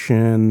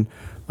election,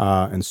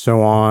 and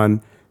so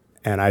on.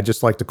 and I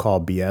just like to call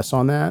BS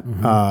on that.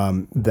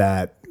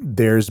 That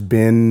there's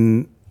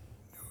been,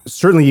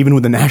 certainly even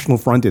with the National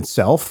Front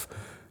itself,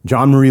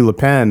 Jean-Marie Le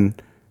Pen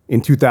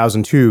in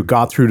 2002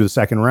 got through to the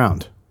second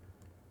round.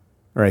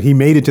 All right, he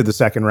made it to the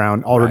second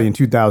round already in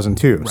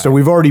 2002. Right. So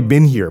we've already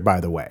been here,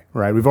 by the way,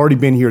 right? We've already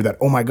been here that,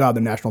 oh my God,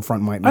 the National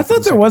Front might make I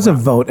thought there was a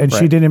vote and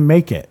she didn't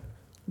make it.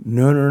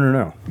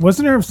 No.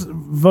 Wasn't there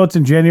votes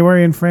in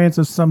January in France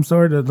of some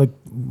sort, like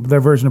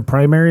their version of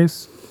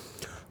primaries?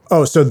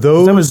 Oh, so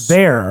those... I was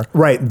there.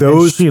 Right,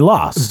 those... she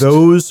lost.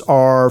 Those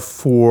are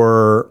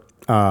for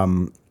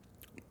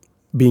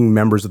being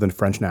members of the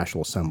French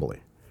National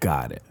Assembly.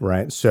 Got it.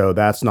 Right, so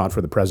that's not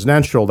for the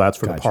presidential, that's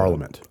for the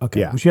parliament. Okay,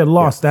 yeah. Well, she had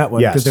lost that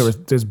one because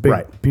there's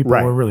big people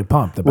who were really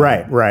pumped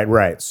about it.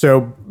 Right.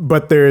 So,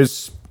 but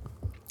that's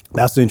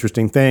the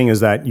interesting thing is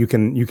that you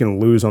can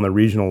lose on the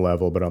regional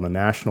level, but on the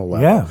national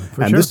level,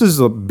 for and sure. this is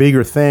a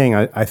bigger thing.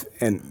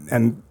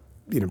 And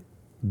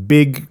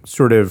big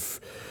sort of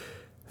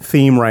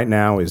theme right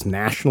now is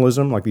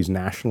nationalism, like these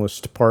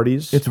nationalist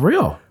parties. It's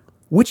real,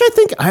 which I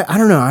think I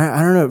don't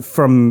know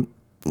from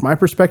my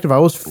perspective, I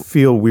always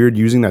feel weird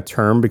using that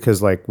term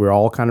because like we're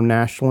all kind of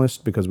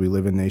nationalist because we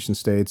live in nation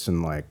states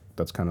and like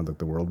that's kind of like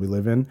the world we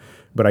live in.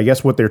 But I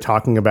guess what they're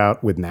talking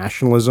about with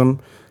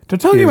nationalism, they're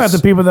talking about the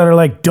people that are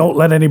like, don't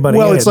let anybody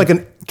in. Well, it's like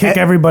kick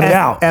everybody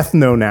out.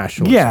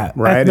 Ethno-nationalism. Yeah,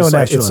 right.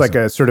 It's like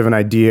a sort of an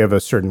idea of a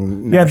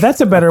certain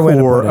that's a better way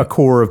to put it. A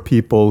core of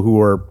people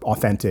who are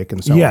authentic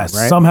and so on. Yes,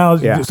 right?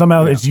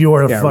 somehow it's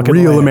your fucking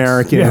real lands.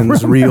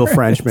 Americans, real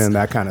Frenchmen,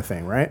 that kind of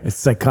thing, right? It's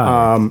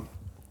psychotic.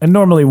 And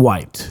normally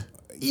white.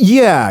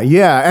 Yeah,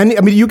 and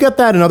I mean you get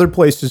that in other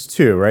places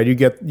too, right? You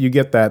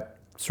get that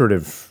sort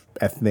of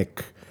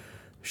ethnic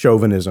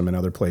chauvinism in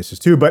other places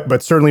too,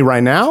 but certainly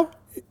right now,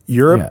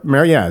 Europe,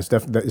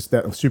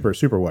 it's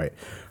super white.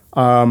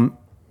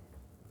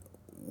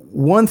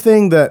 One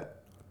thing that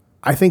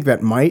I think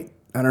that might,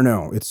 I don't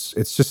know, it's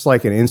just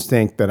like an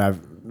instinct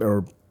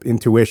or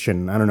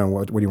intuition, I don't know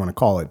what do you want to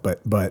call it,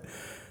 but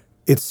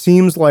it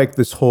seems like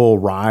this whole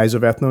rise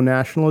of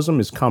ethno-nationalism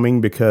is coming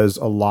because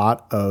a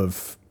lot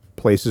of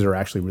places are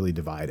actually really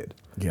divided.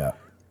 Yeah.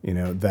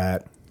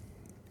 That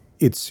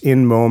it's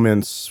in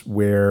moments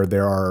where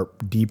there are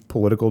deep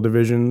political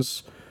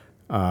divisions,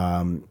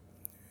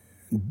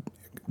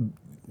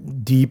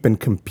 deep and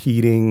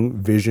competing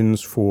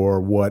visions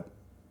for what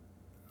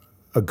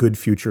a good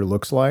future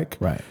looks like.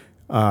 Right.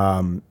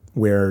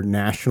 Where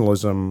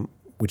nationalism,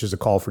 which is a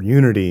call for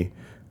unity,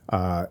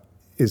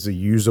 is a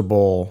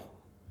usable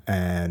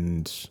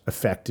and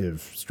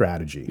effective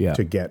strategy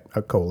to get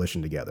a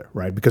coalition together,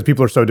 right? Because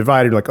people are so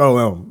divided, like, oh,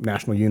 no,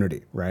 national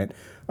unity, right?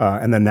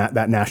 And then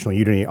that national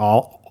unity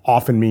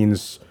often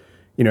means,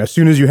 as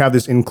soon as you have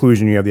this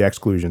inclusion, you have the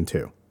exclusion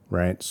too,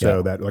 right?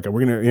 So that, like,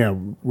 we're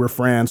going we're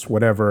France,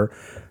 whatever.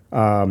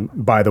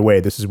 By the way,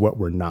 this is what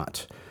we're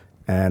not.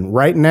 And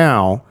right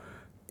now,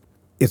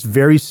 it's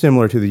very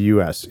similar to the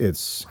U.S.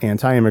 It's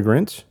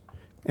anti-immigrant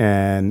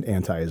and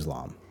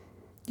anti-Islam.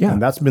 Yeah,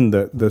 and that's been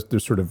the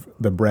sort of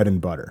the bread and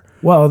butter.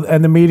 Well,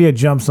 and the media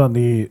jumps on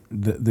the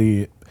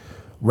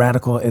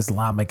radical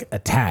Islamic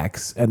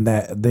attacks, and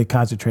that they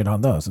concentrate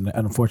on those. And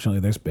unfortunately,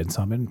 there's been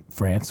some in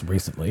France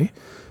recently.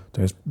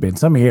 There's been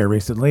some here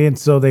recently, and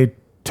so they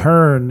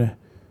turn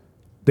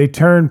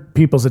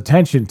people's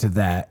attention to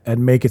that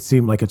and make it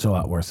seem like it's a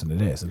lot worse than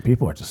it is. And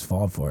people are just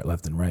falling for it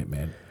left and right,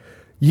 man.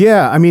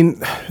 Yeah, I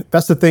mean,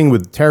 that's the thing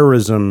with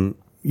terrorism.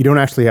 You don't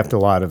actually have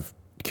to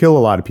kill a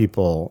lot of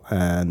people,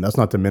 and that's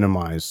not to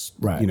minimize,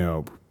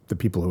 the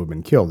people who have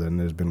been killed, and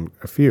there's been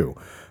a few,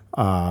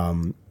 Bataclan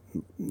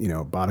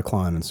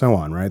and so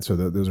on, right? So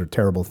those are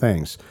terrible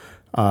things.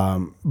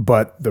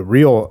 But the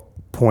real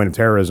point of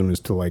terrorism is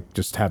to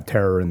just have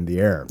terror in the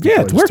air.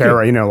 Yeah, it's working.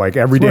 Terror,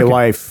 everyday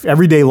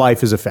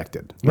life is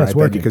affected, right? It's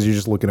working. Because you're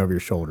just looking over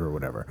your shoulder or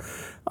whatever.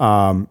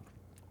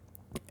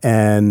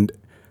 And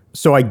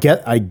so I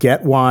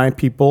get why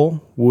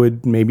people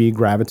would maybe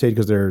gravitate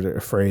because they're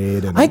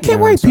afraid. And, I get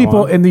why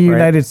people in the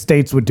United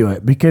States would do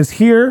it, because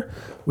here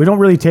we don't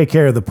really take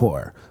care of the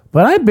poor.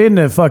 But I've been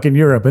to fucking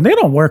Europe and they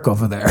don't work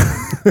over there.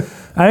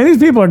 I mean, these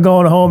people are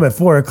going home at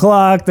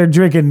 4:00.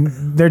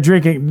 They're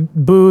drinking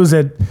booze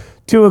at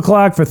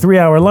 2:00 for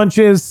 3-hour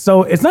lunches.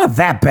 So it's not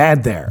that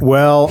bad there.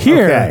 Well,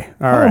 here, okay.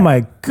 All right. Oh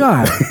my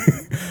God.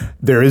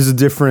 There is a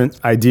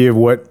different idea of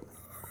what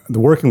the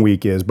working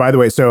week is. By the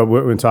way, so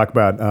we're going to talk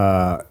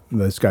about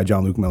this guy,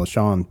 Jean-Luc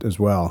Mélenchon, as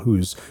well,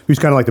 who's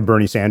kind of like the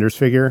Bernie Sanders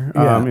figure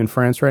in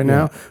France right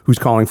now, who's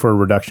calling for a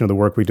reduction of the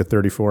work week to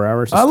 34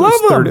 hours. I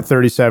love him.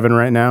 37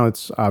 right now.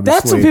 It's obviously...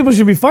 That's what people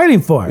should be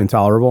fighting for.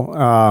 Intolerable.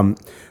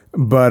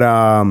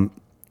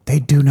 They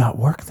do not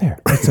work there.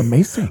 It's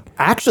amazing.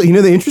 Actually,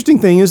 the interesting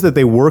thing is that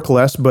they work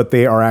less, but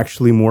they are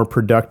actually more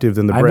productive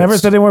than the Brits. I never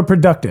said they weren't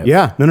productive.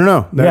 Yeah,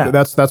 no.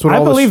 That's what I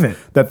all believe this,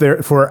 it. That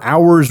they're for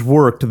hours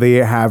worked, they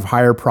have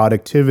higher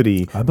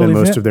productivity than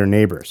most of their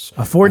neighbors.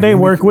 A 4-day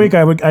work week,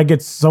 I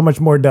get so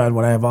much more done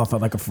when I have off on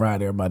like a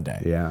Friday or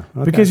Monday. Yeah,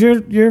 okay. Because you're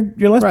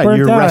less burnt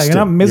You're out. rested. You're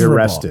not miserable. You're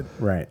rested,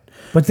 right?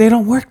 But they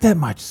don't work that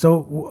much.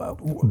 So,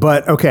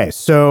 but okay,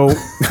 so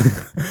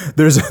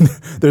there's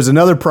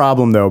another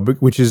problem though,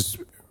 which is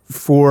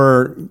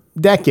for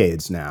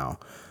decades now,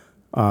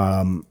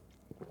 and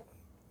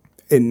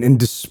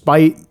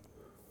despite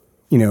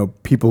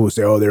people who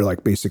say, oh, they're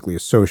like basically a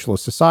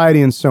socialist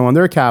society and so on,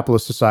 they're a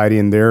capitalist society,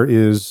 and there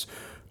is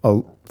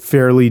a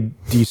fairly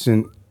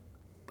decent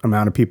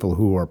amount of people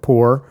who are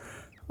poor,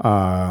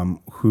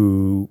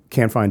 who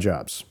can't find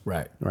jobs.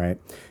 Right.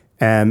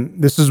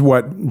 And this is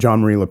what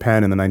Jean-Marie Le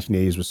Pen in the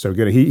 1980s was so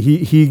good at.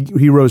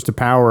 He rose to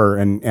power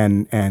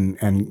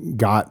and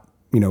got,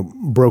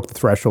 broke the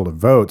threshold of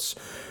votes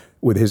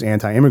with his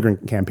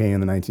anti-immigrant campaign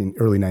in the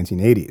early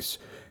 1980s.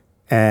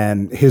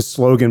 And his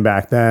slogan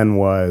back then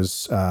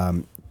was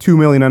 2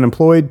 million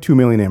unemployed, 2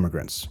 million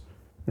immigrants.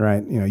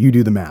 Right? You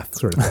do the math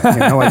sort of thing.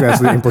 Like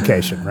that's the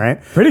implication,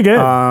 right? Pretty good.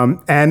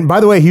 And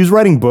by the way, he was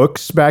writing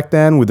books back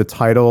then with the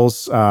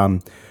titles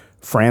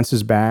France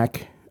is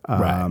Back.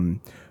 Right.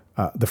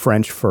 The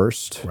French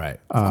First. Right.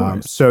 Of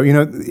course. So,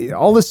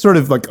 all this sort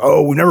of like,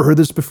 oh, we never heard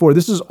this before.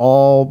 This is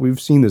all,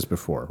 we've seen this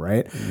before,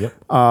 right? Yep.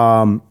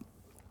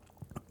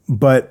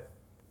 But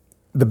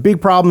the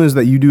big problem is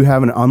that you do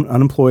have an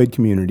unemployed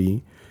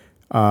community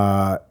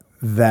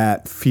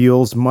that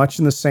feels much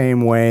in the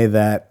same way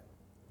that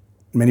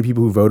many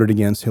people who voted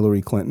against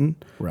Hillary Clinton.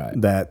 Right.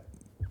 That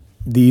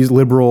these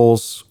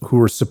liberals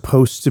who are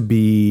supposed to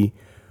be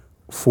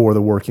for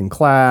the working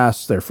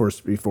class, they're supposed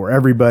to be for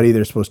everybody,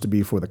 they're supposed to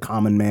be for the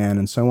common man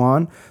and so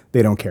on,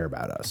 they don't care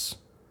about us,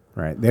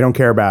 right? They don't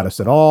care about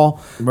us at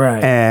all,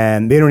 right?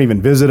 And they don't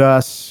even visit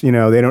us. They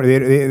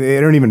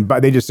don't even.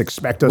 They just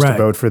expect us to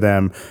vote for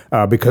them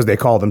because they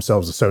call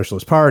themselves the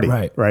Socialist Party,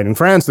 right? In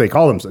France, they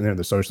call them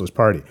the Socialist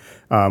Party,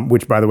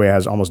 which, by the way,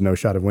 has almost no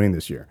shot of winning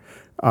this year.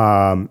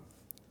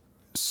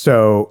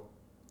 So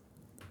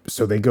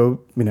they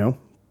go,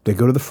 they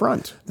go to the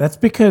front. That's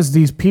because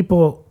these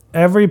people.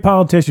 Every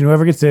politician,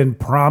 whoever gets in,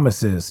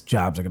 promises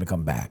jobs are going to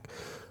come back.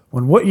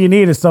 When what you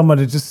need is someone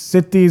to just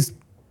sit these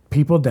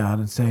people down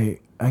and say,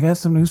 I got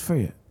some news for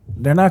you.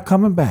 They're not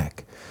coming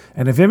back.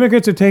 And if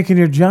immigrants are taking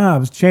your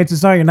jobs,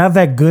 chances are you're not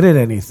that good at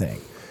anything.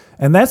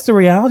 And that's the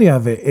reality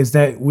of it, is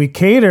that we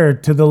cater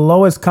to the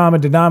lowest common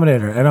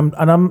denominator. And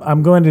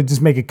I'm going to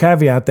just make a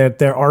caveat that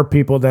there are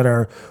people that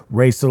are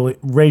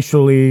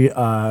racially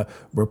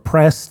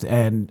repressed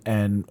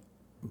and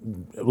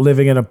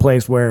living in a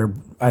place where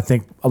I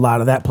think a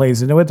lot of that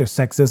plays into it. There's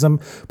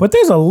sexism, but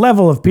there's a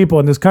level of people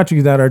in this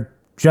country that are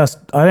just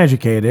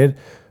uneducated.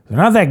 They're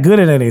not that good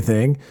at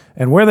anything.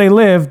 And where they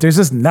live, there's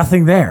just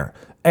nothing there.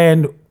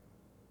 And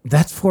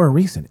that's for a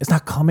reason. It's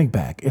not coming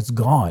back. It's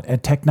gone.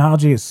 And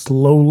technology is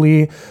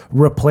slowly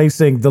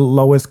replacing the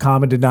lowest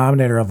common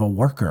denominator of a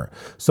worker.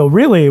 So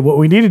really what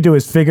we need to do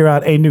is figure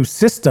out a new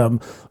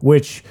system,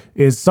 which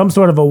is some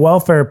sort of a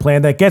welfare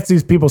plan that gets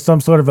these people some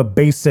sort of a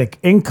basic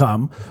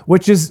income,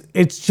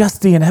 it's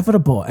just the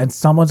inevitable. And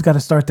someone's got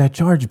to start that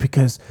charge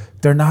because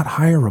they're not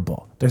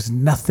hireable. There's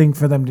nothing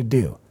for them to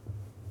do.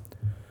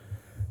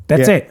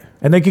 That's it.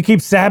 And they could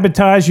keep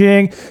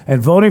sabotaging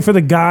and voting for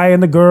the guy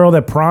and the girl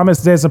that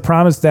promised this and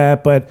promised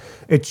that, but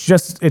it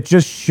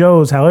just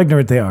shows how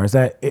ignorant they are. Is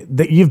that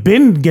you've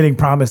been getting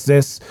promised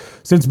this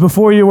since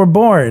before you were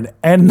born,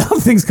 and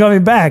nothing's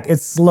coming back.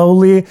 It's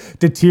slowly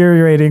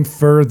deteriorating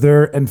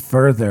further and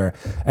further.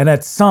 And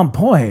at some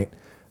point,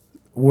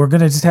 we're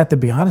gonna just have to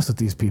be honest with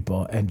these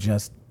people and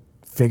just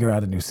figure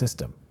out a new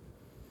system.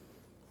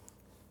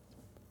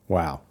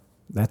 Wow,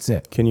 that's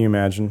it. Can you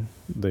imagine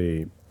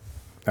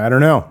I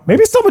don't know.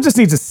 Maybe someone just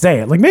needs to say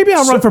it. Like, maybe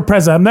I'll run for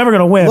president. I'm never going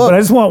to win, but I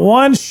just want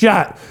one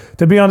shot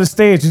to be on the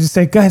stage and just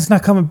say, guys, it's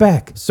not coming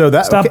back. So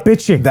stop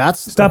bitching.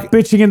 Stop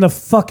bitching in the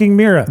fucking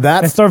mirror.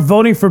 And start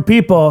voting for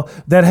people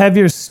that have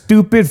your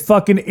stupid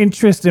fucking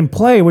interest in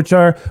play, which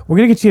are, we're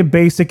going to get you a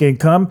basic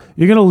income.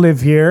 You're going to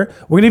live here.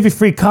 We're going to give you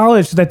free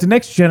college so that the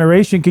next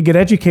generation can get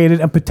educated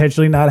and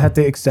potentially not have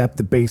to accept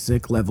the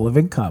basic level of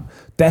income.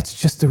 That's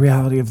just the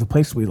reality of the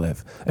place we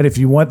live. And if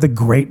you want the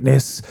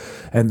greatness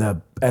and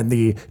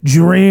the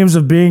dreams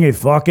of being a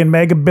fucking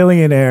mega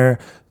billionaire,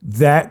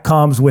 that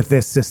comes with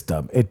this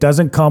system. It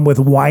doesn't come with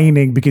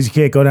whining because you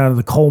can't go down to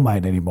the coal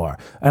mine anymore.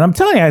 And I'm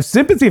telling you, I have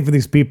sympathy for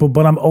these people,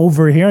 but I'm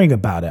overhearing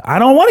about it. I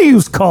don't want to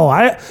use coal.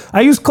 I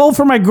use coal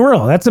for my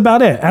grill. That's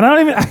about it. And I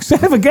don't even actually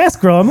have a gas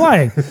grill. I'm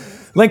lying.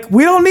 Like,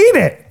 we don't need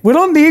it. We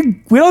don't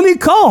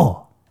need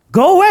coal.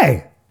 Go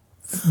away.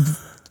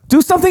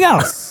 Do something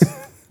else.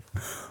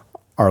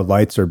 our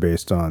lights are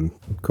based on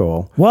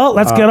coal. Well,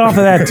 let's get off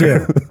of that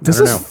too. This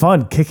is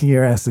fun, kicking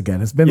your ass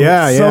again. It's been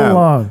Yeah, so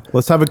long.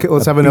 Let's have another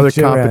Beat your ass.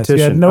 You competition.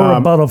 had no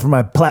rebuttal for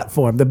my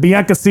platform, the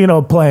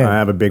Biancasino plan. I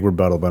have a big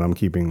rebuttal, but I'm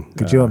keeping.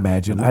 Could you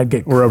imagine? I'd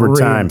get We're over creamed.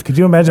 time. Could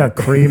you imagine how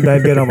creamed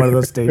I'd get on one of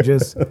those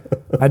stages?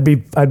 I'd be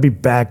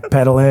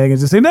backpedaling and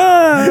just say, "No,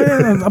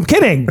 I'm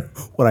kidding."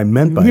 What I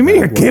meant by What do you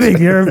mean that you're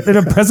kidding? You're in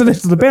a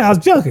presidential debate. I was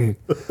joking.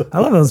 I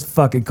love those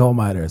fucking coal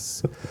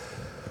miners.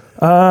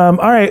 All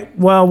right.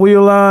 Well,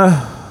 we'll.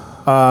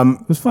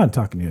 It was fun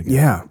talking to you again.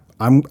 Yeah,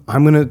 I'm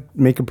gonna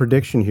make a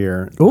prediction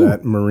here Ooh.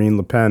 that Marine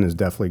Le Pen is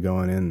definitely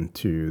going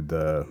into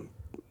the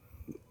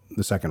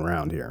second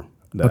round here.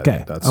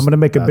 Okay, I'm going to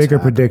make a bigger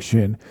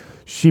prediction.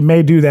 She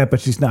may do that, but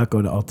she's not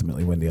going to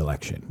ultimately win the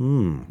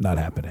election. Not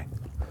happening.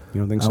 You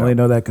don't think I so? only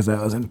know that because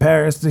I was in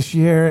Paris this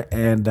year,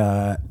 and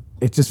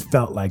it just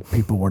felt like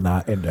people were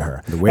not into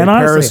her. The way and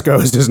Paris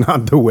goes is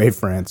not the way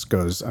France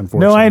goes,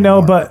 unfortunately. No, I know,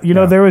 anymore. but you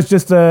know, there was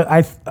just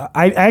I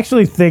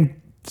actually think.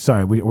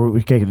 Sorry,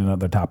 we're taking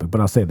another topic, but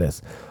I'll say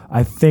this: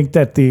 I think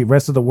that the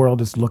rest of the world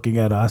is looking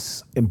at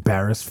us,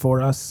 embarrassed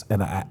for us,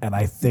 and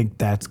I think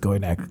that's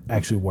going to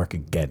actually work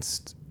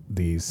against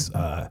these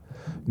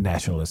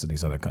nationalists in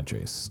these other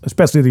countries,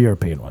 especially the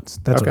European ones.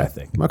 That's what I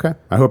think. Okay,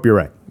 I hope you're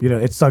right. You know,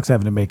 it sucks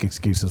having to make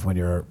excuses when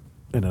you're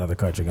in another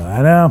country. Going,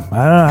 I know,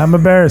 I'm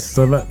embarrassed.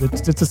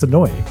 It's just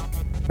annoying.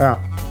 Yeah.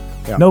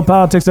 No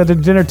Politics at the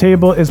Dinner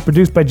Table is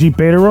produced by G.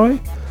 Betaroy.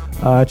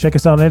 Check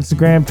us out on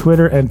Instagram,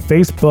 Twitter, and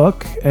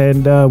Facebook,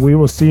 and we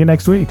will see you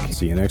next week.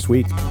 See you next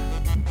week.